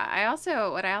 Yeah,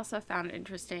 what I also found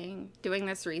interesting doing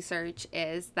this research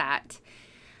is that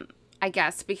I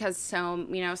guess because so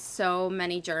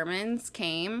many Germans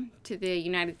came to the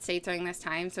United States during this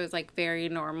time, so it was like very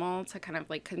normal to kind of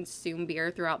like consume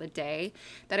beer throughout the day,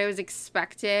 that it was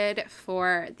expected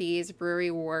for these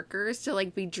brewery workers to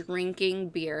like be drinking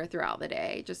beer throughout the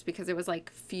day just because it was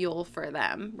like fuel for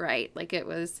them, right? Like it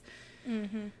was,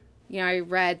 you know, I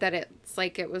read that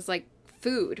it was like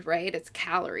food, right? It's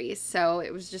calories. So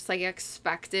it was just like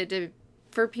expected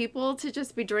for people to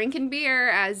just be drinking beer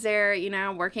as they're, you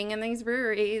know, working in these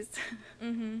breweries.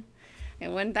 And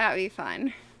wouldn't that be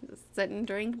fun? Just sit and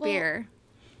drink beer.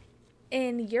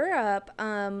 In Europe,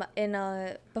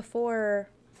 before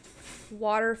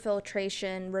water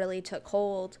filtration really took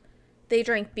hold, they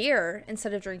drank beer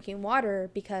instead of drinking water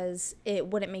because it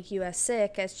wouldn't make you as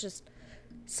sick as just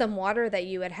some water that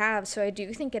you would have. So I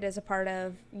do think it is a part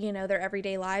of, you know, their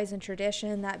everyday lives and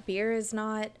tradition that beer is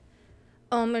not,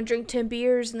 I'm going to drink 10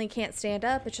 beers and they can't stand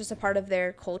up. It's just a part of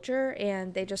their culture,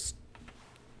 and there's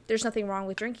nothing wrong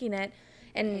with drinking it.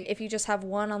 And if you just have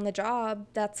one on the job,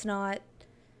 that's not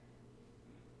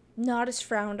as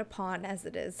frowned upon as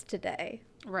it is today.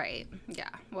 Right.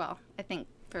 Yeah. Well, I think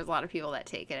there's a lot of people that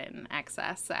take it in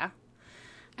excess, so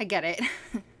I get it.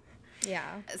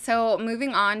 Yeah. So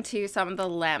moving on to some of the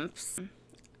Lemps,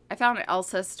 I found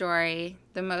Elsa's story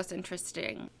the most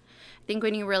interesting. I think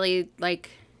when you really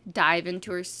like dive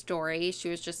into her story, she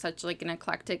was just such like an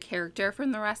eclectic character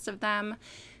from the rest of them.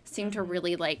 Seemed to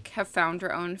really like have found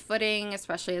her own footing,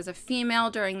 especially as a female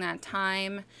during that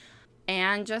time,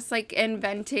 and just like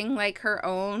inventing like her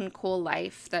own cool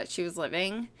life that she was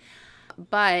living.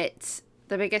 But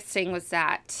the biggest thing was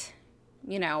that,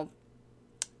 you know,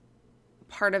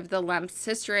 part of the Lemp's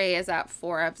history is that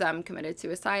 4 of them committed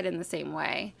suicide in the same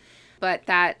way. But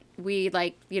that we,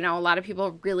 like, you know, a lot of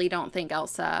people really don't think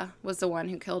Elsa was the one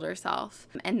who killed herself,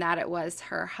 and that it was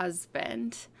her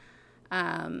husband.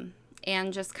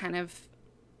 And just kind of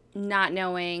not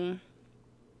knowing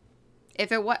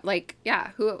if it was, like,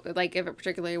 yeah, if it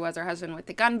particularly was her husband, with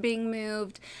the gun being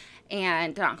moved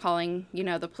and not calling, you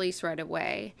know, the police right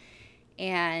away.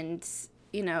 And,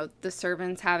 you know, the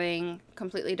servants having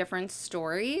completely different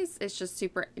stories. It's just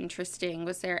super interesting.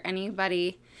 Was there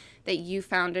anybody that you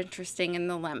found interesting in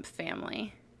the Lemp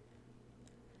family?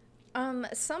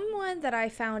 Someone that I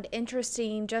found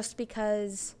interesting just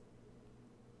because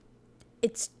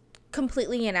it's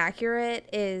completely inaccurate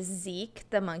is Zeke,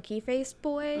 the monkey-faced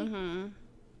boy.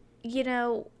 You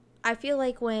know, I feel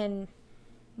like when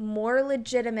more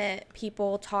legitimate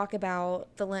people talk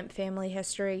about the Lemp family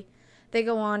history, they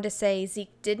go on to say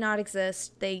Zeke did not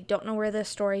exist. They don't know where this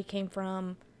story came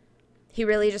from. He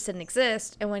really just didn't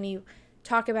exist. And when you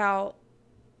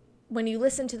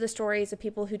listen to the stories of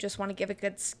people who just want to give a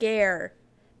good scare,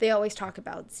 they always talk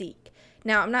about Zeke.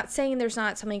 Now, I'm not saying there's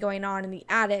not something going on in the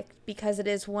attic, because it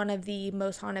is one of the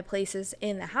most haunted places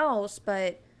in the house,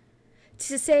 but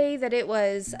to say that it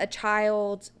was a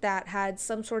child that had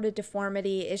some sort of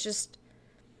deformity is just,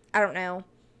 I don't know.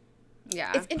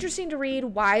 Yeah. It's interesting to read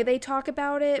why they talk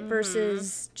about it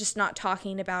versus just not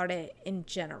talking about it in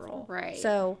general. Right.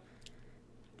 So,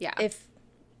 yeah.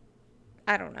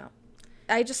 I don't know.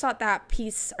 I just thought that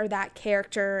piece or that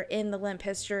character in the Lemp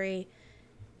history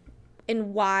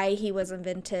and why he was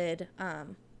invented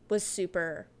was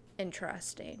super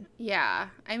interesting. Yeah.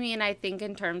 I mean, I think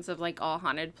in terms of like all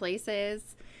haunted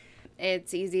places,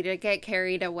 it's easy to get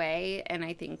carried away. And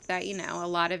I think that, you know, a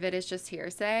lot of it is just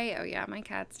hearsay. Oh, yeah, my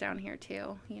cat's down here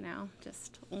too. You know,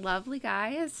 just lovely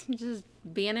guys just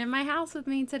being in my house with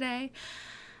me today.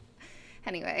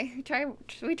 Anyway,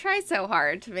 we try so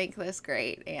hard to make this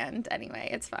great. And anyway,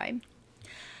 it's fine.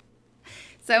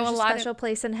 So there's a special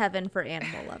place in heaven for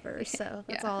animal lovers. So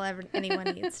that's all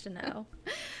anyone needs to know.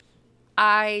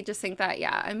 I just think that,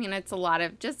 yeah, I mean, it's a lot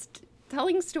of just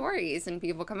telling stories, and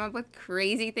people come up with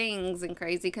crazy things and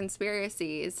crazy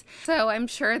conspiracies. So I'm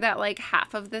sure that like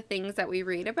half of the things that we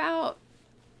read about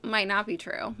might not be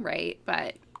true, right?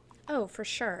 But oh, for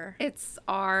sure. It's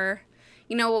our,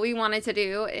 you know, what we wanted to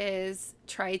do is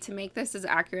try to make this as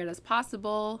accurate as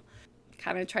possible,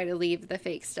 kind of try to leave the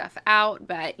fake stuff out.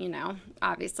 But, you know,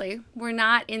 obviously we're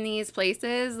not in these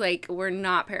places. Like, we're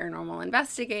not paranormal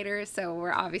investigators, so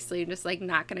we're obviously just like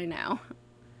not going to know.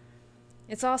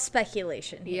 It's all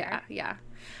speculation here. Yeah.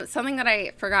 Something that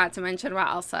I forgot to mention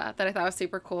about Elsa that I thought was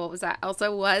super cool was that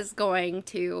Elsa was going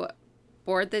to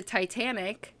board the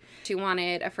Titanic. She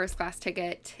wanted a first class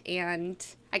ticket, and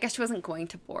I guess she wasn't going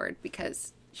to board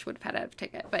because she would have had a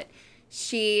ticket, but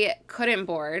she couldn't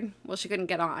board. Well, she couldn't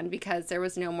get on because there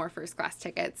was no more first class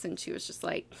tickets, and she was just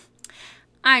like,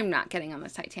 I'm not getting on the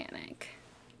Titanic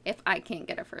if I can't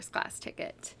get a first class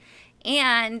ticket.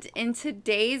 And in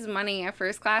today's money, a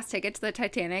first class ticket to the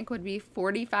Titanic would be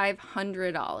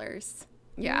 $4,500.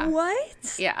 Yeah.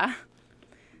 What? Yeah.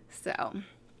 So,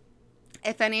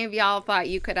 if any of y'all thought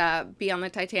you could be on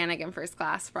the Titanic in first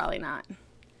class, probably not.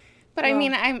 But well, I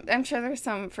mean, I'm sure there's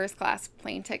some first class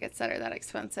plane tickets that are that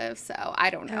expensive, so I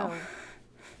don't know.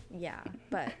 Yeah,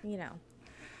 but you know,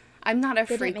 I'm not a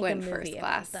frequent first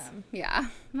class. Yeah,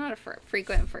 I'm not a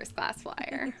frequent first class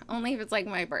flyer. Only if it's like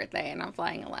my birthday and I'm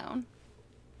flying alone.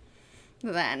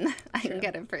 Then I can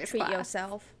get in first class. Treat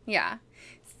yourself. Yeah.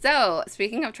 So,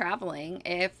 speaking of traveling,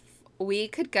 if we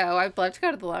could go, I'd love to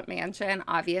go to the Lemp Mansion,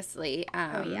 obviously.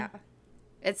 Oh, yeah.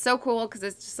 It's so cool because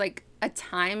it's just like a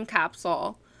time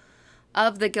capsule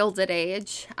of the Gilded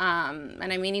Age. And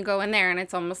I mean, you go in there and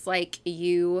it's almost like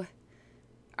you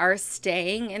are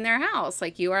staying in their house,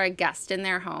 like you are a guest in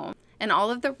their home. And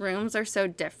all of the rooms are so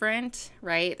different,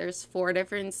 right? There's 4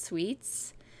 different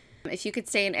suites. If you could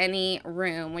stay in any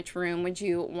room, which room would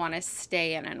you want to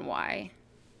stay in and why?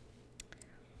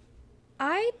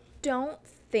 I don't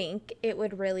think it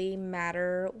would really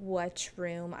matter which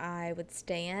room I would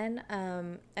stay in.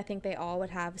 I think they all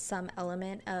would have some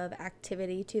element of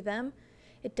activity to them.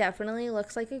 It definitely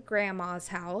looks like a grandma's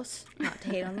house, not to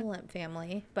hate on the Lemp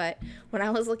family, but when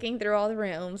I was looking through all the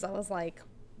rooms, I was like,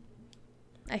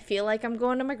 I feel like I'm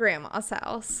going to my grandma's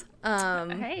house.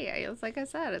 Hey, it's like I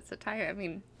said, it's a tire. I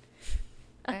mean,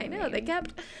 I know they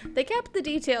kept the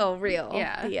detail real.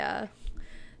 Yeah.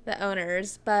 The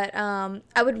owners, but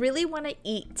I would really want to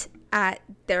eat at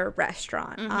their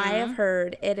restaurant. Mm-hmm. I have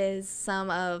heard it is some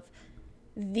of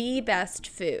the best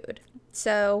food.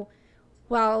 So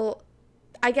while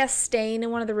I guess staying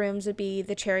in one of the rooms would be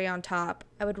the cherry on top,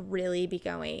 I would really be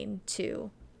going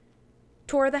to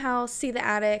tour the house, see the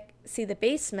attic, see the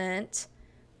basement,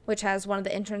 which has one of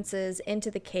the entrances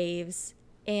into the caves,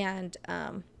 and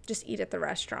just eat at the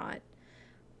restaurant.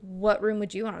 What room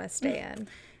would you want to stay in?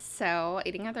 So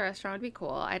eating at the restaurant would be cool.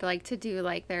 I'd like to do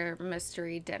like their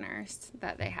mystery dinners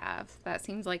that they have. That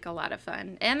seems like a lot of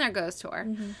fun. And their ghost tour.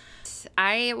 Mm-hmm.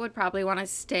 I would probably want to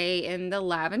stay in the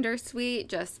lavender suite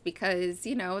just because,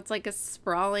 you know, it's like a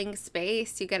sprawling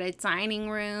space. You get a dining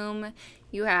room.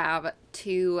 You have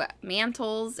 2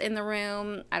 mantles in the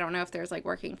room. I don't know if there's like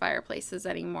working fireplaces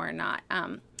anymore or not.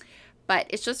 But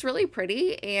it's just really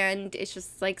pretty and it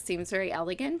just like seems very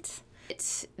elegant.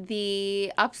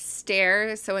 The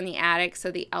upstairs, so in the attic,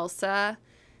 so the Elsa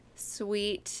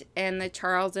suite and the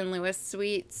Charles and Lewis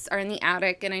suites are in the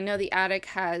attic. And I know the attic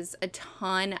has a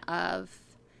ton of,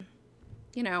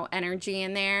 energy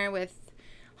in there with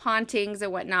hauntings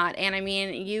and whatnot. And I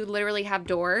mean, you literally have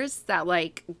doors that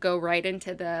like go right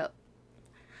into the,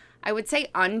 I would say,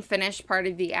 unfinished part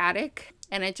of the attic.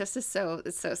 And it just is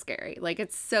it's so scary. Like,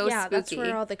 it's so spooky. Yeah, that's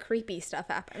where all the creepy stuff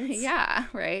happens. Yeah,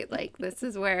 right? Like, this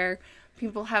is where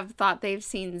people have thought they've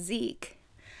seen Zeke,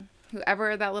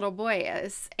 whoever that little boy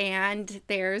is. And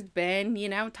there's been,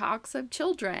 talks of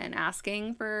children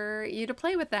asking for you to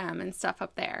play with them and stuff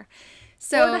up there.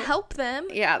 So, or to help them.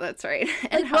 Yeah, that's right.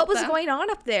 Like, what was going on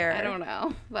up there? I don't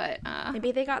know, but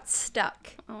maybe they got stuck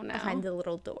no. behind the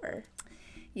little door.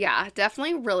 Yeah,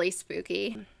 definitely really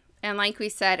spooky. And like we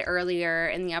said earlier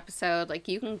in the episode, like,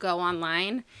 you can go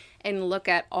online and look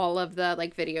at all of the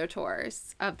like video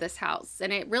tours of this house.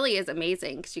 And it really is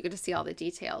amazing because you get to see all the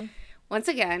detail. Once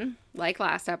again, like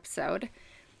last episode,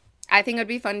 I think it would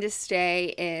be fun to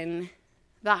stay in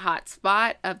the hot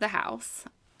spot of the house.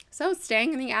 So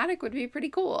staying in the attic would be pretty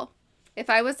cool. If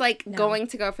I was like going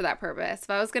to go for that purpose, if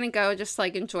I was going to go just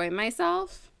like enjoy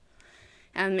myself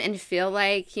and feel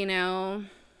like,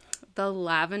 the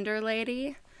lavender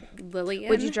lady, Lillian.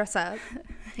 Would you dress up?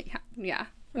 Yeah.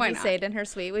 Why not? Stayed in her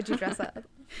suite. Would you dress up?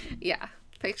 Yeah.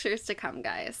 Pictures to come,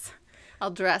 guys.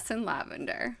 I'll dress in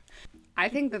lavender. I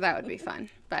think that would be fun,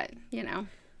 but I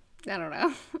don't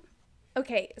know.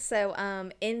 Okay, so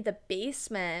in the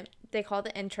basement, they call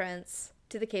the entrance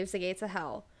to the caves the gates of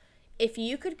hell. If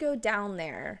you could go down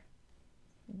there,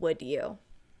 would you?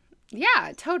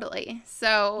 Yeah, totally.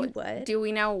 So, you would. Do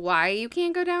we know why you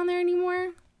can't go down there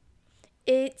anymore?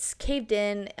 It's caved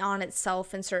in on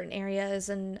itself in certain areas,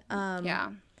 and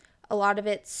a lot of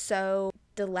it's so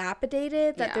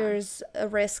dilapidated that there's a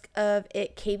risk of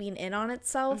it caving in on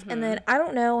itself. And then I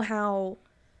don't know how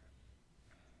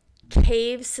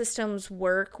cave systems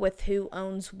work with who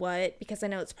owns what, because I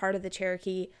know it's part of the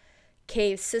Cherokee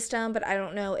cave system, but I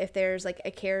don't know if there's like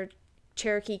a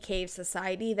Cherokee Cave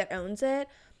Society that owns it.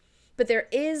 But there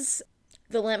is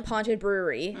the Lemp Haunted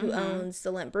Brewery who owns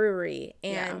the Lemp Brewery,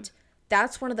 and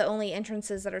that's one of the only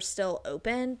entrances that are still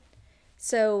open.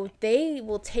 So they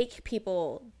will take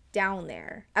people down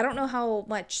there. I don't know how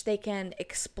much they can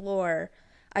explore.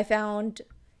 I found,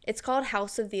 it's called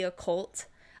House of the Occult.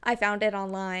 I found it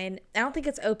online. I don't think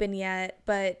it's open yet,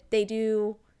 but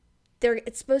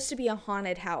it's supposed to be a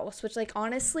haunted house, which, like,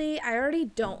 honestly, I already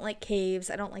don't like caves.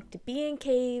 I don't like to be in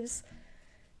caves.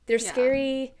 They're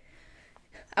scary.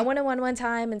 I went in one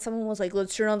time and someone was like,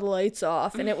 let's turn all the lights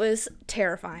off. And it was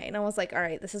terrifying. I was like, all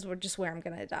right, this is just where I'm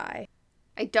going to die.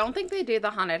 I don't think they do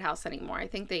the haunted house anymore. I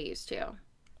think they used to.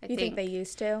 You think they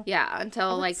used to? Yeah,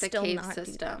 until like the cave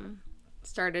system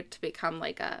started to become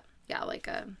like a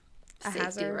safety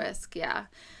hazard risk. Yeah.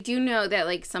 I do know that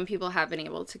like some people have been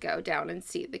able to go down and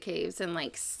see the caves and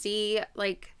like see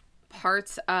like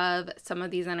parts of some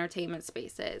of these entertainment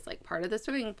spaces, like part of the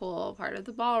swimming pool, part of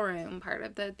the ballroom, part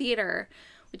of the theater,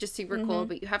 which is super cool.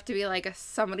 But you have to be like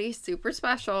somebody super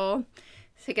special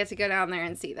to get to go down there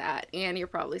and see that, and you're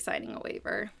probably signing a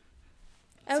waiver.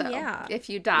 Oh, so yeah. If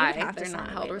you die, they're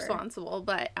not held responsible.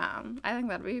 But I think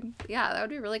that would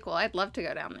be really cool. I'd love to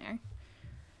go down there.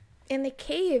 And the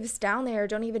caves down there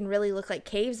don't even really look like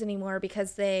caves anymore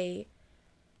because they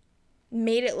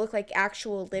made it look like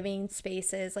actual living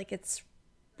spaces. Like, it's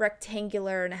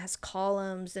rectangular and it has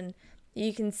columns, and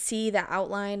you can see the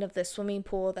outline of the swimming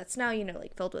pool that's now,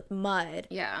 like filled with mud.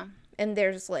 Yeah. And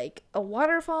there's like a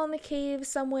waterfall in the cave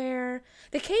somewhere.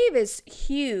 The cave is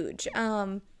huge.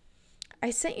 I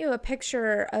sent you a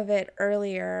picture of it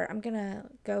earlier. I'm going to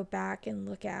go back and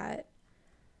look at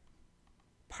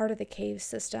part of the cave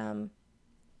system.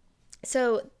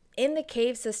 So in the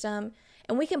cave system,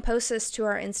 and we can post this to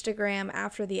our Instagram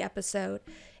after the episode,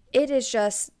 it is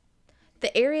just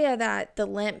the area that the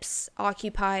Lemps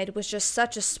occupied was just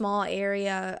such a small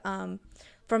area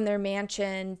from their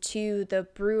mansion to the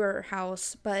brewer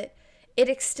house, but it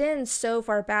extends so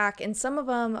far back, and some of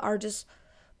them are just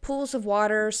pools of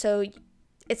water, so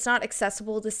it's not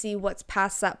accessible to see what's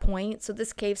past that point. So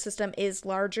this cave system is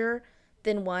larger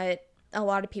than what a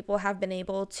lot of people have been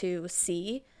able to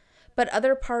see. But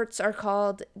other parts are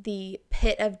called the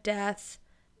Pit of Death,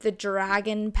 the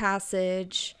Dragon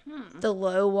Passage, the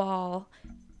Low Wall.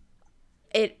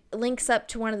 It links up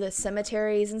to one of the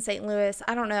cemeteries in St. Louis.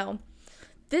 I don't know.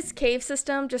 This cave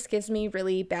system just gives me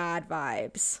really bad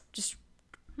vibes. Just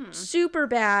super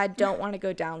bad, don't want to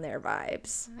go down there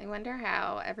vibes. I wonder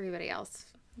how everybody else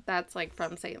that's like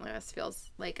from St. Louis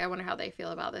feels. Like, I wonder how they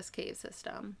feel about this cave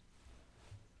system.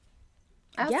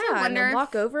 I wonder and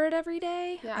walk over it every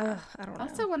day. Yeah. I don't know. I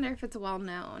also wonder if it's well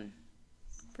known.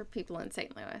 for people in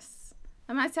St. Louis.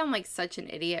 I might sound like such an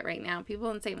idiot right now. People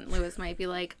in St. Louis might be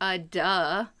like,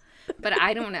 duh. But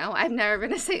I don't know. I've never been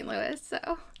to St. Louis,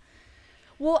 so.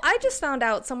 Well, I just found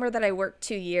out somewhere that I worked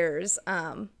 2 years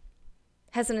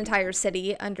has an entire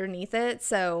city underneath it,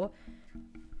 so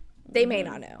they may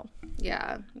not know.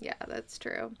 Yeah, that's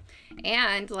true.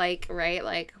 And,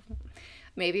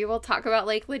 maybe we'll talk about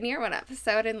Lake Lanier one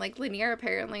episode, and Lake Lanier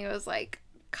apparently was,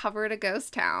 covered a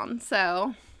ghost town,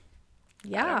 so...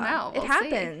 Yeah, I don't know. We'll it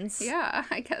happens. See. Yeah,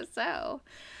 I guess so.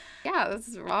 Yeah, this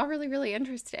is all really, really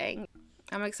interesting.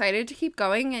 I'm excited to keep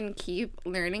going and keep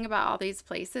learning about all these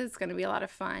places. It's going to be a lot of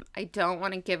fun. I don't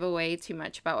want to give away too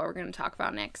much about what we're going to talk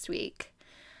about next week.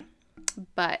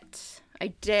 But I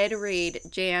did read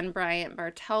Jan Bryant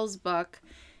Bartel's book,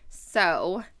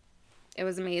 so it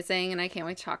was amazing, and I can't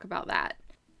wait to talk about that.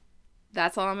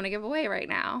 That's all I'm going to give away right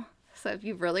now. So if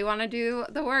you really want to do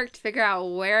the work to figure out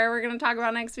where we're going to talk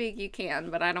about next week, you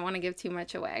can, but I don't want to give too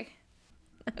much away.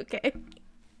 Okay.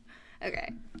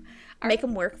 Make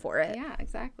them work for it. Yeah,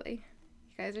 exactly.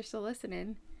 You guys are still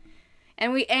listening.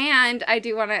 And I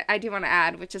do want to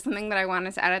add, which is something that I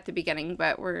wanted to add at the beginning,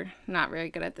 but we're not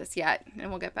very good at this yet, and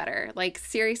we'll get better.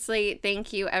 Seriously,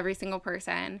 thank you every single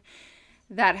person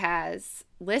that has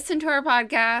listened to our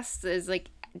podcast, is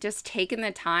just taking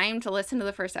the time to listen to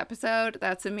the first episode.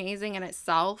 That's amazing in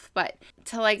itself, but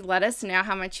to let us know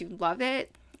how much you love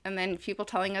it, and then people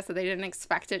telling us that they didn't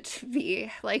expect it to be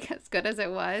as good as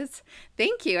it was.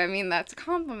 Thank you. I mean, that's a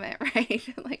compliment, right?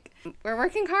 We're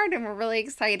working hard and we're really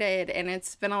excited, and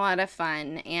it's been a lot of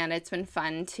fun, and it's been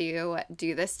fun to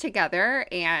do this together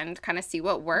and kind of see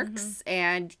what works,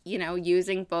 and,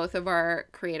 using both of our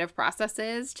creative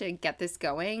processes to get this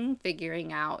going,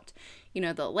 figuring out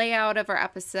the layout of our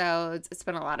episodes. It's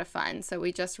been a lot of fun. So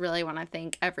we just really want to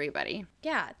thank everybody.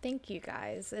 Yeah, thank you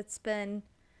guys. It's been,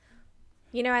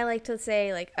 I like to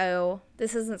say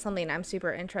this isn't something I'm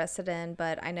super interested in,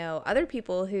 but I know other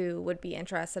people who would be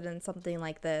interested in something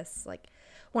like this.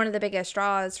 One of the biggest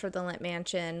draws for the Lemp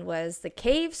Mansion was the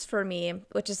caves for me,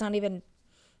 which is not even,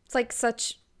 it's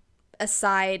such a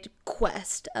side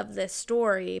quest of this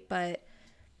story, but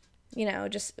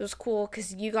just it was cool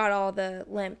because you got all the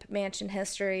Lemp Mansion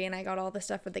history and I got all the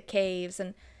stuff with the caves,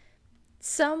 and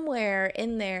somewhere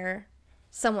in there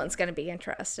someone's going to be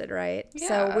interested, right? Yeah.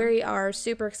 So we are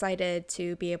super excited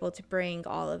to be able to bring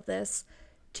all of this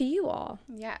to you all.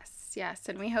 Yes,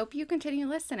 and we hope you continue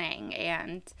listening,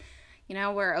 and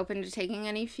we're open to taking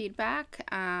any feedback,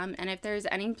 and if there's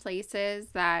any places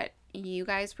that you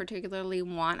guys particularly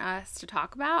want us to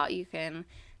talk about, you can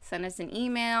send us an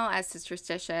email at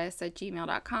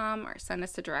sisterstitious@gmail.com, or send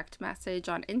us a direct message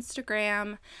on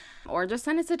Instagram, or just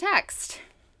send us a text,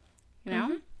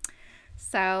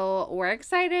 So we're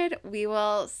excited. We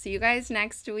will see you guys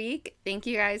next week. Thank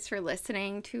you guys for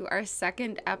listening to our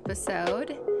second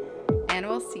episode, and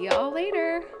we'll see y'all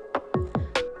later.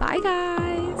 Bye,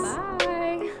 guys.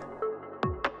 Bye.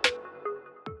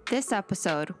 This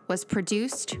episode was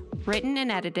produced, written,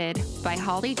 and edited by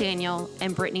Holly Daniel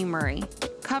and Brittany Murray.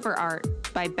 Cover art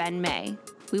by Ben May.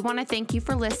 We want to thank you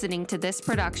for listening to this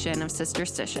production of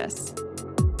Sisterstitious.